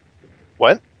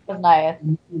 What? It was nice.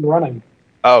 Running.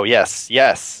 Oh,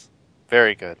 yes.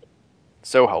 Very good.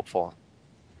 So helpful.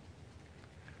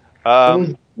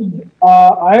 I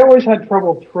always had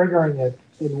trouble triggering it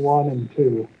in 1 and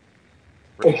 2.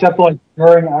 Except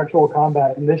during actual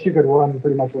combat. In this you could run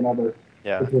pretty much whenever.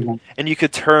 Yeah. And you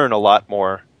could turn a lot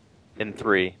more in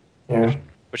 3. Yeah.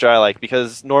 Which I like,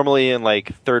 because normally in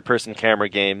third-person camera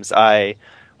games, I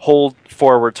hold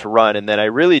forward to run, and then I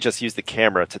really just use the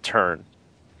camera to turn.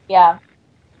 Yeah.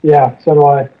 Yeah, so do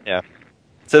I. Yeah.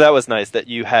 So that was nice that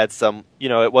you had some, you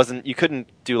couldn't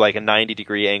do a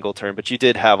 90-degree angle turn, but you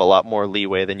did have a lot more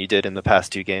leeway than you did in the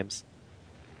past 2 games.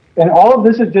 And all of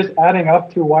this is just adding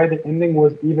up to why the ending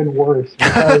was even worse.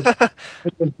 Because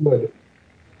it was good.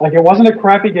 It wasn't a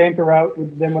crappy game throughout,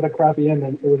 then with a crappy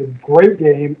ending. It was a great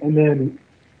game, and then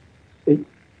it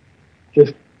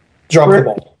just dropped the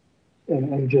ball.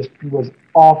 And just was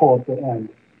awful at the end.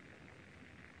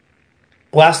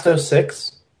 Blasto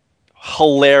 6?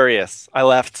 Hilarious. I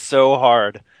laughed so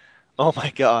hard. Oh my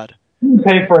god. You can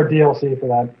pay for a DLC for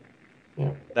that.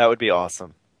 Yeah. That would be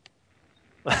awesome.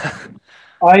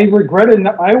 I regretted.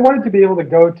 I wanted to be able to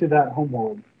go to that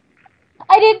homeworld.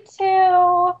 I did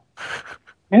too.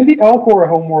 And the Elcor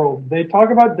homeworld. They talk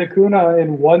about Dakuna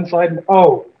in one side.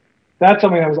 Oh, that's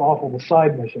something that was awful. The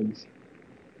side missions.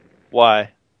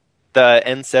 Why? The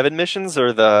N7 missions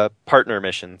or the partner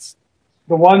missions?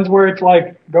 The ones where it's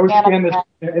go scan this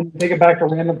and take it back to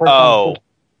random person.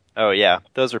 Oh yeah,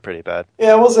 those were pretty bad.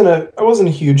 Yeah, I wasn't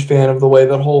a huge fan of the way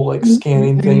that whole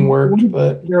scanning thing worked,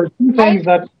 but there are 2 things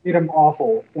that made them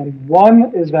awful, and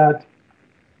one is that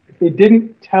it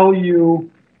didn't tell you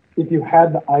if you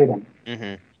had the item.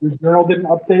 Mm-hmm. Your journal didn't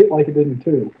update like it did in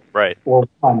 2, right? Or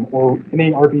 1, or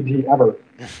any RPG ever.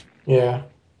 Yeah,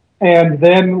 and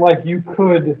then you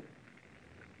could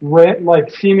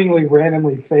seemingly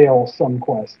randomly fail some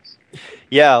quests.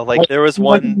 Yeah, there was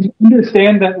one. You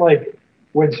understand that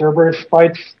when Cerberus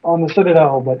fights on the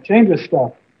Citadel, that changes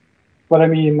stuff. But I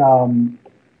mean,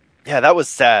 yeah, that was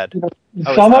sad. I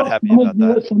was not happy about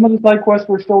that. Some of the side quests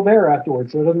were still there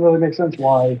afterwards, so it doesn't really make sense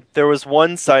why. There was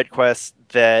one side quest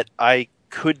that I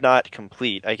could not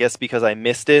complete. I guess because I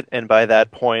missed it, and by that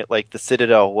point, the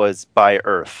Citadel was by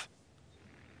Earth.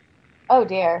 Oh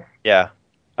dear. Yeah.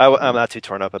 I'm not too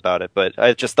torn up about it, but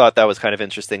I just thought that was kind of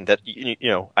interesting that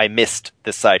I missed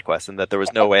this side quest and that there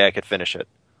was no way I could finish it.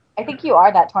 I think you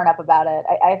are that torn up about it.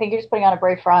 I think you're just putting on a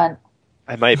brave front.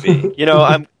 I might be.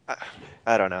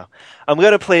 I don't know. I'm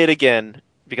going to play it again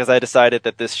because I decided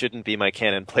that this shouldn't be my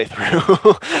canon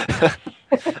playthrough.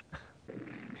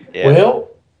 Yeah. Well,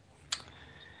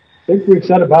 I think we've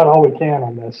said about all we can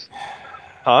on this.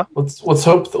 Huh? let's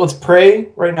hope. Let's pray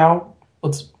right now.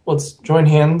 Let's join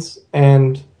hands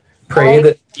and pray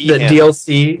that Hands.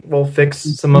 DLC will fix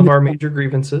some of our major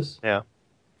grievances. Yeah.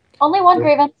 Only one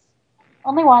grievance.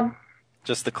 Only one.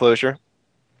 Just the closure.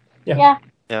 Yeah.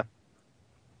 Yeah.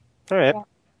 All right.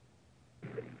 Yeah.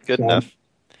 Good So- enough.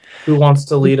 Who wants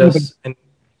to lead us in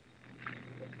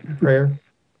prayer?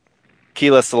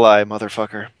 Keela Salai,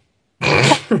 motherfucker.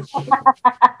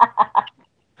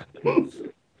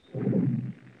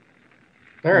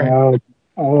 All right.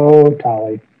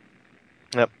 Tolly.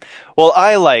 Well,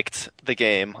 I liked the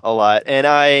game a lot, and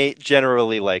I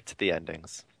generally liked the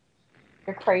endings.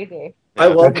 You're crazy. I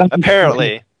love it.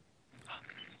 Apparently.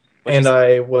 And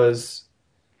I was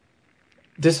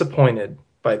disappointed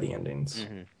by the endings.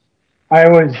 Mhm. I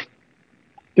was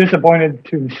disappointed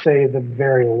to say the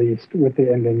very least with the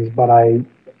endings, but I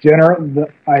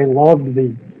loved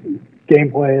the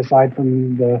gameplay aside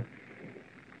from the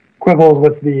quibbles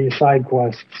with the side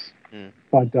quests. Mm.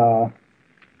 But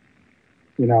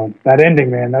that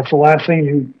ending, man, that's the last thing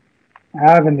you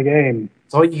have in the game.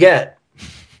 That's all you get.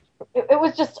 It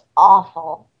was just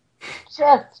awful.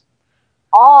 Just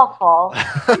awful.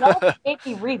 Don't make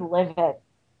me relive it.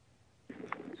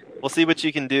 We'll see what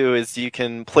you can do is you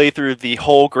can play through the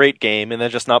whole great game and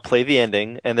then just not play the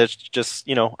ending and then just,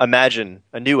 imagine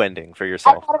a new ending for I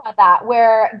yourself. thought about that,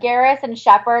 where Garrus and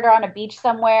Shepard are on a beach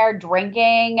somewhere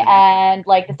drinking, and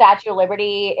like the Statue of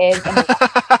Liberty is. In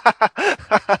the-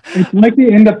 It's like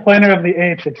the end of Planet of the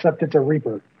Apes, except it's a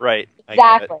Reaper Right. I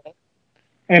get it. exactly.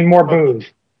 and more booze.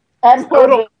 And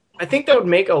I think that would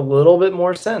make a little bit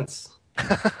more sense.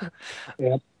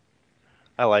 Yeah.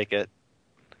 I like it.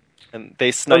 And they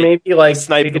Or snipe. maybe like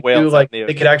snipe they the could whales do out like in the they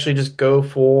ocean. could actually just go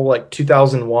full like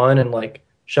 2001 and like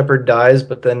Shepard dies,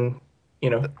 but then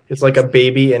it's like a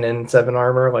baby in N7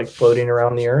 armor like floating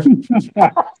around the earth.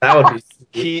 That would be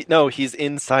sweet. He's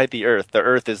inside the Earth. The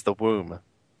Earth is the womb.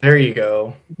 There you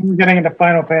go. We're getting into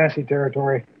Final Fantasy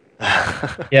territory.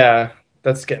 Yeah,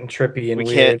 that's getting trippy and we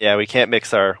weird. we can't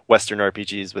mix our Western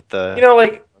RPGs with the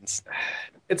Like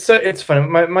it's funny.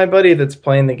 My buddy that's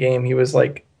playing the game, he was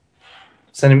like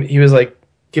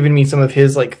giving me some of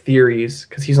his like theories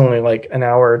because he's only like an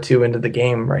hour or two into the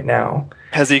game right now.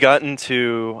 Has he gotten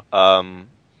to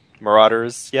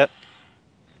Marauders yet?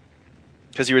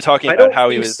 Because you were talking I about don't how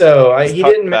think he was. so. was He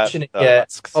talking didn't about mention it the yet,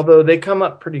 husks. although they come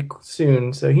up pretty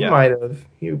soon, so he Yeah. might have.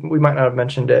 We might not have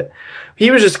mentioned it.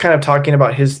 He was just kind of talking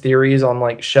about his theories on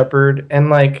like Shepard and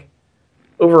like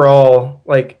overall,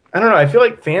 like I don't know. I feel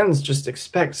like fans just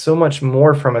expect so much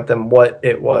more from it than what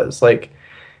it was. Like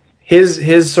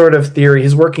his sort of theory,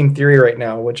 his working theory right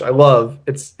now, which I love.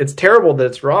 It's terrible that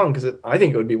it's wrong because I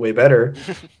think it would be way better.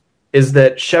 Is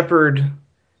that Shepard?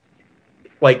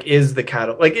 Like is the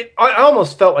cattle? Like I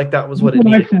almost felt like that was what it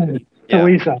needed to be. Yeah.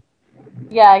 Lisa.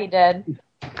 yeah, he did.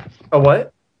 A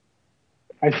what?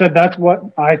 I said that's what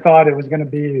I thought it was going to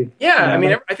be. Yeah, I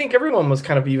mean, I think everyone was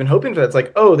kind of even hoping for that. It's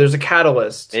like, oh, there's a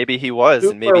catalyst. Maybe he was, Who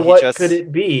and maybe or he what just could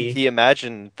it be? he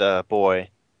imagined the boy.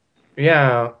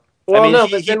 Yeah. Well, mean, no,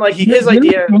 he- but then he- like he- his There's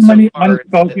idea. so many so far is that-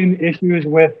 unspoken issues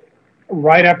with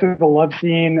right after the love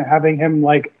scene having him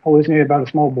like hallucinate about a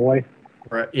small boy.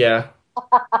 Right, yeah.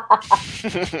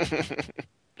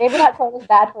 Maybe not quite as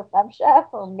bad for Fem Chef,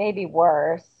 or maybe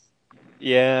worse.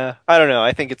 Yeah, I don't know.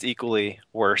 I think it's equally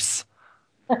worse.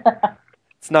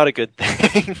 It's not a good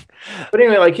thing. But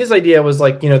anyway, like his idea was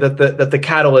like that the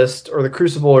catalyst or the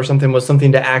crucible or something was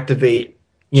something to activate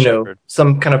Shepard.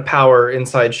 some kind of power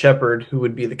inside Shepard who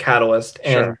would be the catalyst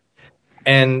Sure.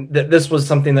 and that this was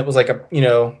something that was like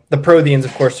the Protheans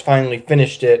of course finally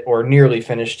finished it or nearly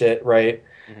finished it, right?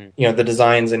 Mhm. The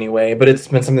designs anyway, but it's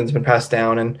been something that's been passed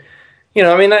down and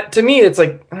I mean that to me it's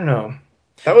like I don't know.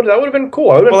 That would have been cool.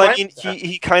 I would have Well, been I fine mean, with that.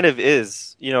 he kind of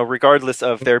is, regardless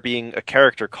of there being a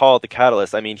character called the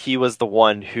Catalyst. I mean, he was the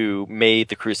one who made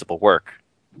the Crucible work.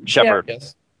 Shepard. Yeah, I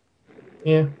guess.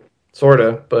 Yeah, sort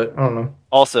of, but I don't know.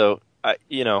 Also,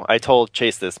 I told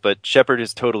Chase this, but Shepard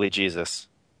is totally Jesus.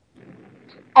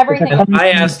 Everything. And I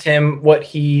asked him what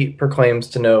he proclaims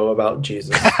to know about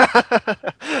Jesus.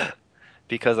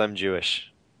 Because I'm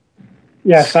Jewish.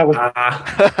 Yes, that was.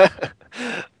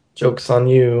 Joke's on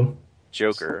you.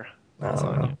 Joker. I That's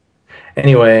don't on know. you.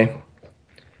 Anyway.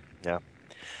 Yeah.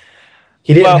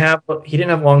 He didn't Well-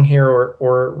 have long hair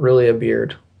or really a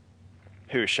beard.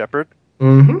 Who, Shepard?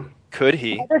 Mm-hmm. Could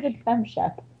he? Neither did Fem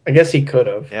Chef. I guess he could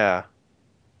have. Yeah.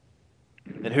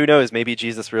 And who knows, maybe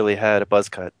Jesus really had a buzz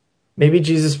cut. Maybe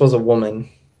Jesus was a woman.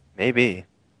 Maybe.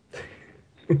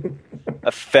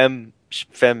 A femsis.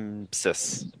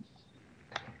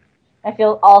 I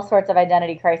feel all sorts of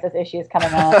identity crisis issues coming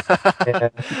up. Yeah.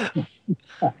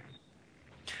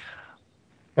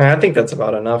 I think that's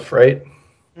about enough, right?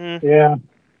 Yeah,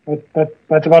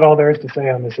 that's about all there is to say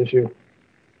on this issue.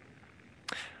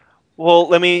 Well,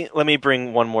 let me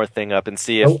bring one more thing up and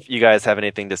see if Nope. you guys have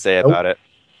anything to say Nope. about it.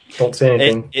 Don't say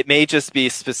anything. It may just be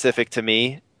specific to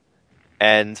me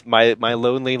and my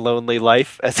lonely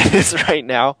life as it is right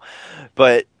now,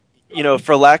 but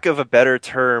for lack of a better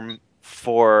term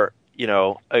for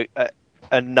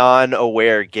a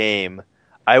non-aware game,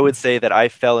 I would say that I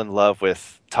fell in love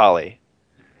with Tali,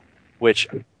 which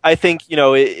I think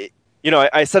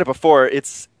I said it before.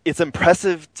 It's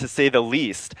impressive to say the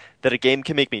least that a game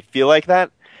can make me feel like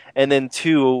that, and then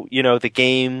two, the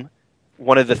game.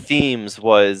 One of the themes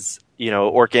was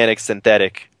organic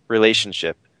synthetic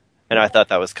relationship, and I thought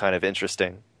that was kind of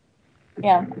interesting.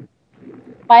 Yeah.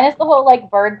 Minus the whole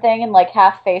like bird thing and like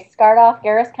half face scarred off,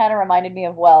 Garrus kind of reminded me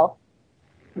of Will.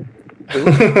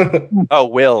 Oh,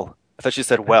 Will. I thought you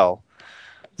said well.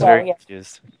 I was very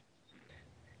confused.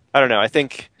 I don't know. I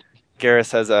think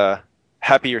Garrus has a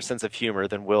happier sense of humor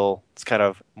than Will. It's kind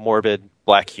of morbid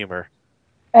black humor.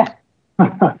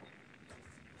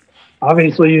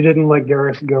 Obviously, you didn't let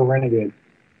Garrus go renegade.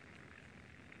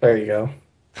 There you go.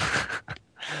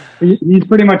 He's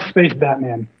pretty much Space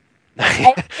Batman.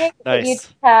 I think that you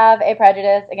have a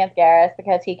prejudice against Garrus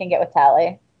because he can get with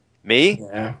Tali. Me?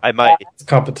 Yeah. I might. It's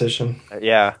competition.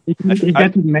 Yeah. He gets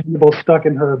his mandible stuck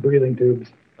in her breathing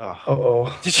tubes.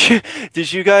 Oh.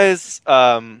 Did you guys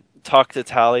talk to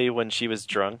Tali when she was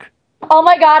drunk? Oh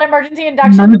my god, emergency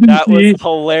induction. That was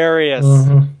hilarious.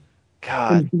 Mm-hmm.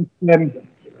 God.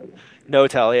 No,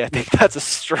 Tali, I think that's a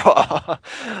straw.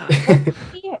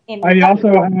 I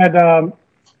also had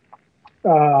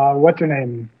what's her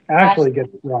name? Ashley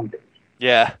gets drunk.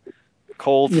 Yeah.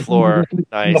 Cold floor.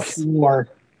 Nice. The floor.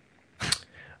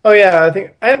 Oh yeah, I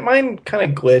think mine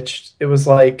kind of glitched. It was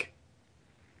like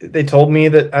they told me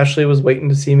that Ashley was waiting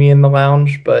to see me in the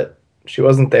lounge, but she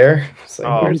wasn't there.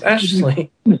 So where's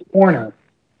Ashley? In the corner.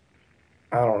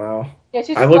 I don't know. Yeah,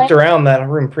 I looked around that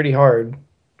room pretty hard.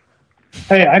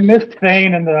 Hey, I missed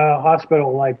Thane in the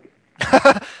hospital. Like,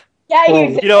 yeah,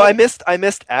 you did. I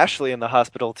missed Ashley in the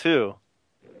hospital too.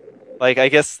 Like, I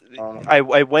guess I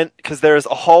went because there's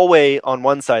a hallway on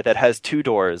one side that has two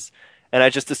doors, and I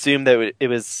just assumed that it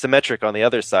was symmetric on the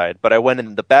other side. But I went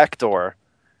in the back door,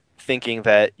 thinking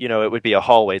that it would be a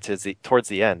hallway towards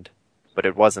the end, but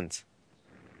it wasn't.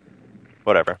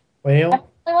 Whatever. Well, I'm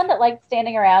the only one that liked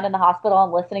standing around in the hospital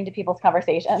and listening to people's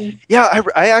conversations. Yeah,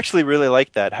 I actually really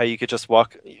like that. How you could just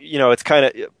walk. It's kind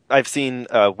of. I've seen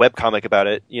a webcomic about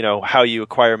it. How you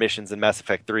acquire missions in Mass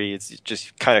Effect 3. It's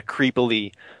just kind of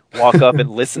creepily walk up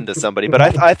and listen to somebody. But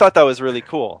I thought that was really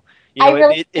cool.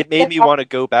 It made me want to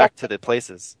go back to the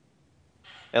places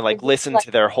and like listen to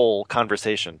their whole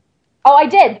conversation. Oh, I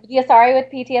did. The Asari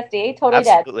with PTSD. Totally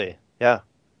did. Absolutely. Yeah.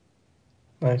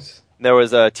 nice. There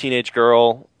was a teenage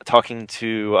girl talking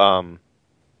to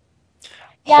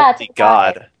Yeah, holy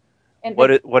God. And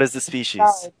What is the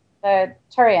species? The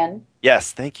Turian.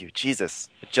 Yes, thank you. Jesus.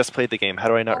 I just played the game. How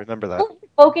do I not remember that?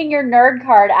 Invoking your nerd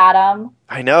card, Adam.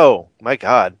 I know. My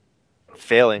God.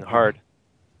 Failing hard.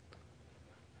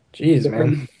 Jeez,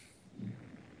 man.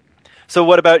 So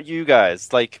what about you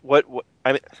guys? Like,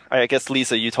 I guess,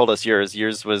 Lisa, you told us yours.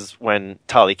 Yours was when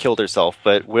Tali killed herself,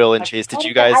 but Will and Chase, did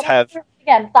you guys have...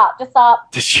 Again, stop. Just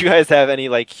stop. Did you guys have any,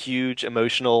 like, huge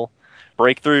emotional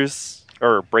breakthroughs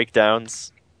or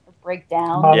breakdowns?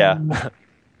 Breakdown. Yeah.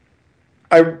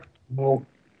 I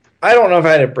don't know if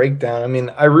I had a breakdown. I mean,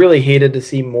 I really hated to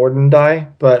see Morden die,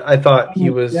 but I thought he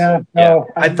was...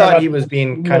 I thought he was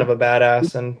being kind of a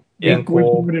badass and being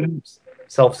cool,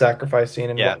 self-sacrificing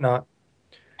and whatnot.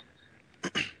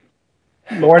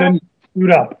 Morden,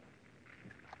 scoot up.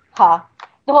 Ha.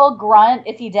 The whole grunt,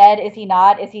 is he dead? Is he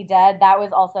not? Is he dead? That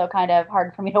was also kind of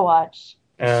hard for me to watch.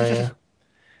 Yeah.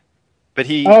 But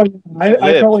he lived,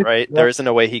 right? Yeah. There isn't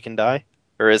a way he can die?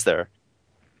 Or is there?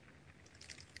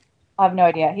 I have no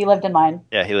idea. He lived in mine.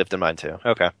 Yeah, he lived in mine too.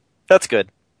 Okay. That's good.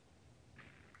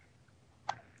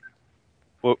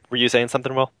 Were you saying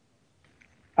something, Will?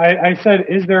 I said,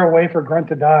 is there a way for Grunt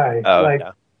to die? Oh,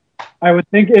 yeah. I would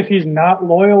think if he's not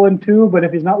loyal in 2, but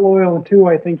if he's not loyal in 2,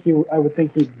 I would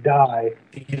think he'd die.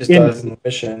 He just dies in the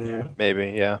mission, yeah.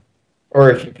 Maybe, yeah. Or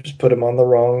if you just put him on the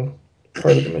wrong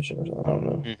part of the mission or something. I don't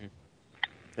know. Mm-hmm.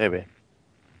 Maybe.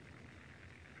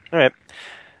 All right.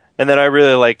 And then I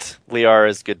really liked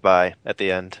Liara's goodbye at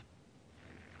the end.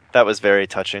 That was very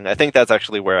touching. I think that's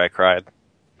actually where I cried.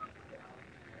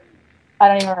 I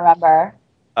don't even remember.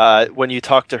 When you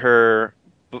talk to her,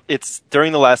 it's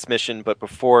during the last mission, but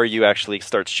before you actually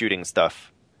start shooting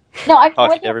stuff. No, I talking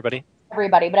went to everybody.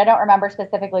 everybody, but I don't remember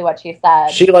specifically what she said.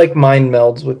 She like mind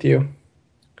melds with you.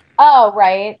 Oh,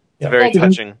 right. It's very Like-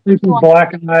 touching. This is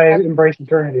Black and I embrace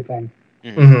eternity thing.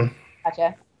 Mm-hmm.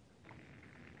 Gotcha.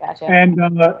 Gotcha. And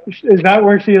is that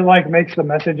where she like makes the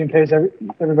message in case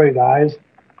everybody dies?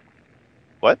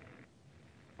 What?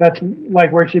 That's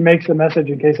like where she makes the message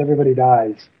in case everybody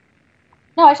dies.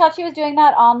 No, I thought she was doing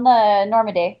that on the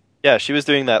Normandy. Yeah, she was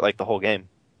doing that like the whole game.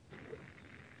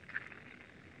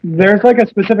 There's like a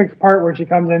specific part where she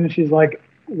comes in and she's like,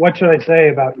 "What should I say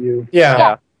about you?" Yeah.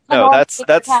 Yeah. The No, Normandy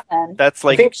that's canon. that's I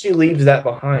like think she leaves that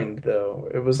behind though.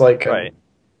 It was like right.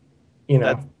 you know.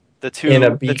 That's- The In a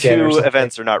two beacon or something.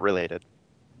 events are not related.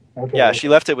 Okay. Yeah, she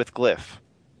left it with Glyph.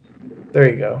 There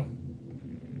you go.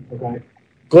 Okay.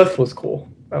 Glyph was cool.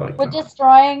 I like Would that.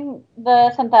 destroying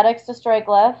the synthetics destroy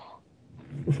Glyph?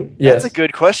 Yes. That's a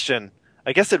good question.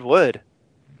 I guess it would.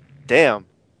 Damn.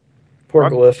 Poor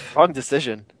Wrong- Glyph. Wrong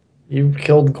decision. You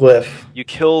killed Glyph. You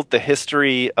killed the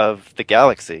history of the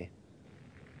galaxy.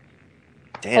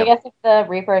 So I Damn. guess if the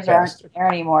Reapers aren't Bastard. there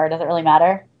anymore, does it really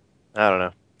matter? I don't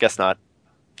know. Guess not.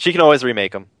 She can always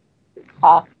remake them.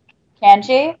 Huh. Can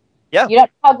she? Yeah. You don't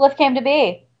know how Glyph came to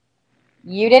be.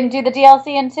 You didn't do the DLC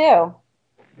in 2.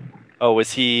 Oh,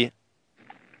 was he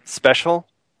special?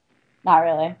 Not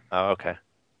really. Oh, okay.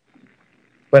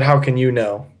 But how can you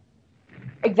know?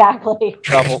 Exactly.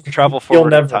 Travel You'll forward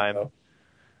never in time. know.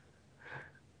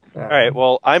 All right.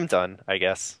 Well, I'm done. I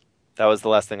guess that was the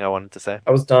last thing I wanted to say.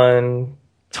 I was done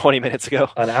 20 minutes ago.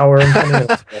 an hour and 20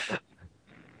 minutes ago.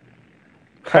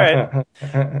 All right.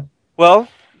 Well,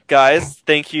 guys,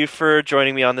 thank you for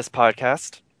joining me on this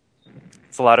podcast.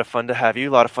 It's a lot of fun to have you.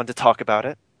 A lot of fun to talk about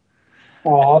it.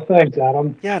 Oh, thanks,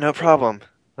 Adam. Yeah, no problem.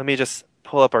 Let me just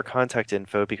pull up our contact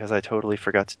info because I totally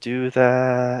forgot to do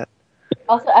that.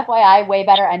 Also, FYI, way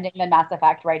better ending than Mass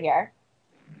Effect right here.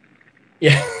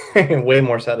 Yeah, way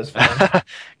more satisfying.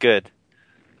 Good.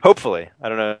 Hopefully. I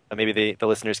don't know. Maybe the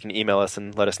listeners can email us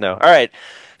and let us know. All right.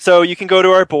 So you can go to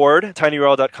our board,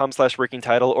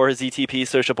 tinyurl.com/workingtitle, or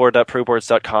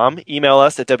ztpsocialboard.proboards.com. Email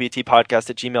us at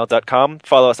wtpodcast@gmail.com.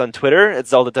 Follow us on Twitter at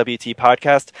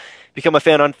ZeldaWTPodcast. Become a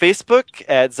fan on Facebook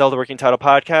at Zelda Working Title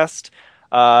Podcast.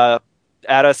 Add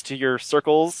us to your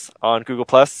circles on Google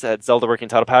Plus at Zelda Working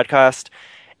Title Podcast.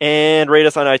 And rate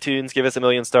us on iTunes. Give us 1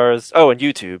 million stars. Oh, and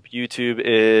YouTube. YouTube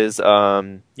is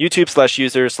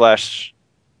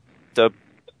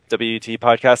YouTube/user/WT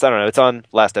Podcast. I don't know. It's on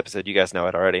last episode. You guys know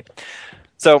it already.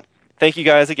 So thank you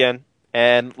guys again.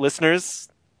 And listeners,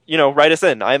 write us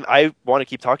in. I want to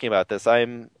keep talking about this. I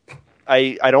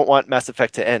don't want Mass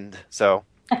Effect to end. So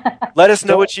let us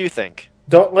know what you think.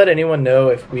 Don't let anyone know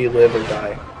if we live or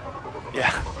die.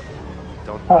 Yeah.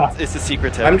 Don't. Huh. It's a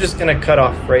secret tip. I'm just gonna cut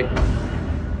off right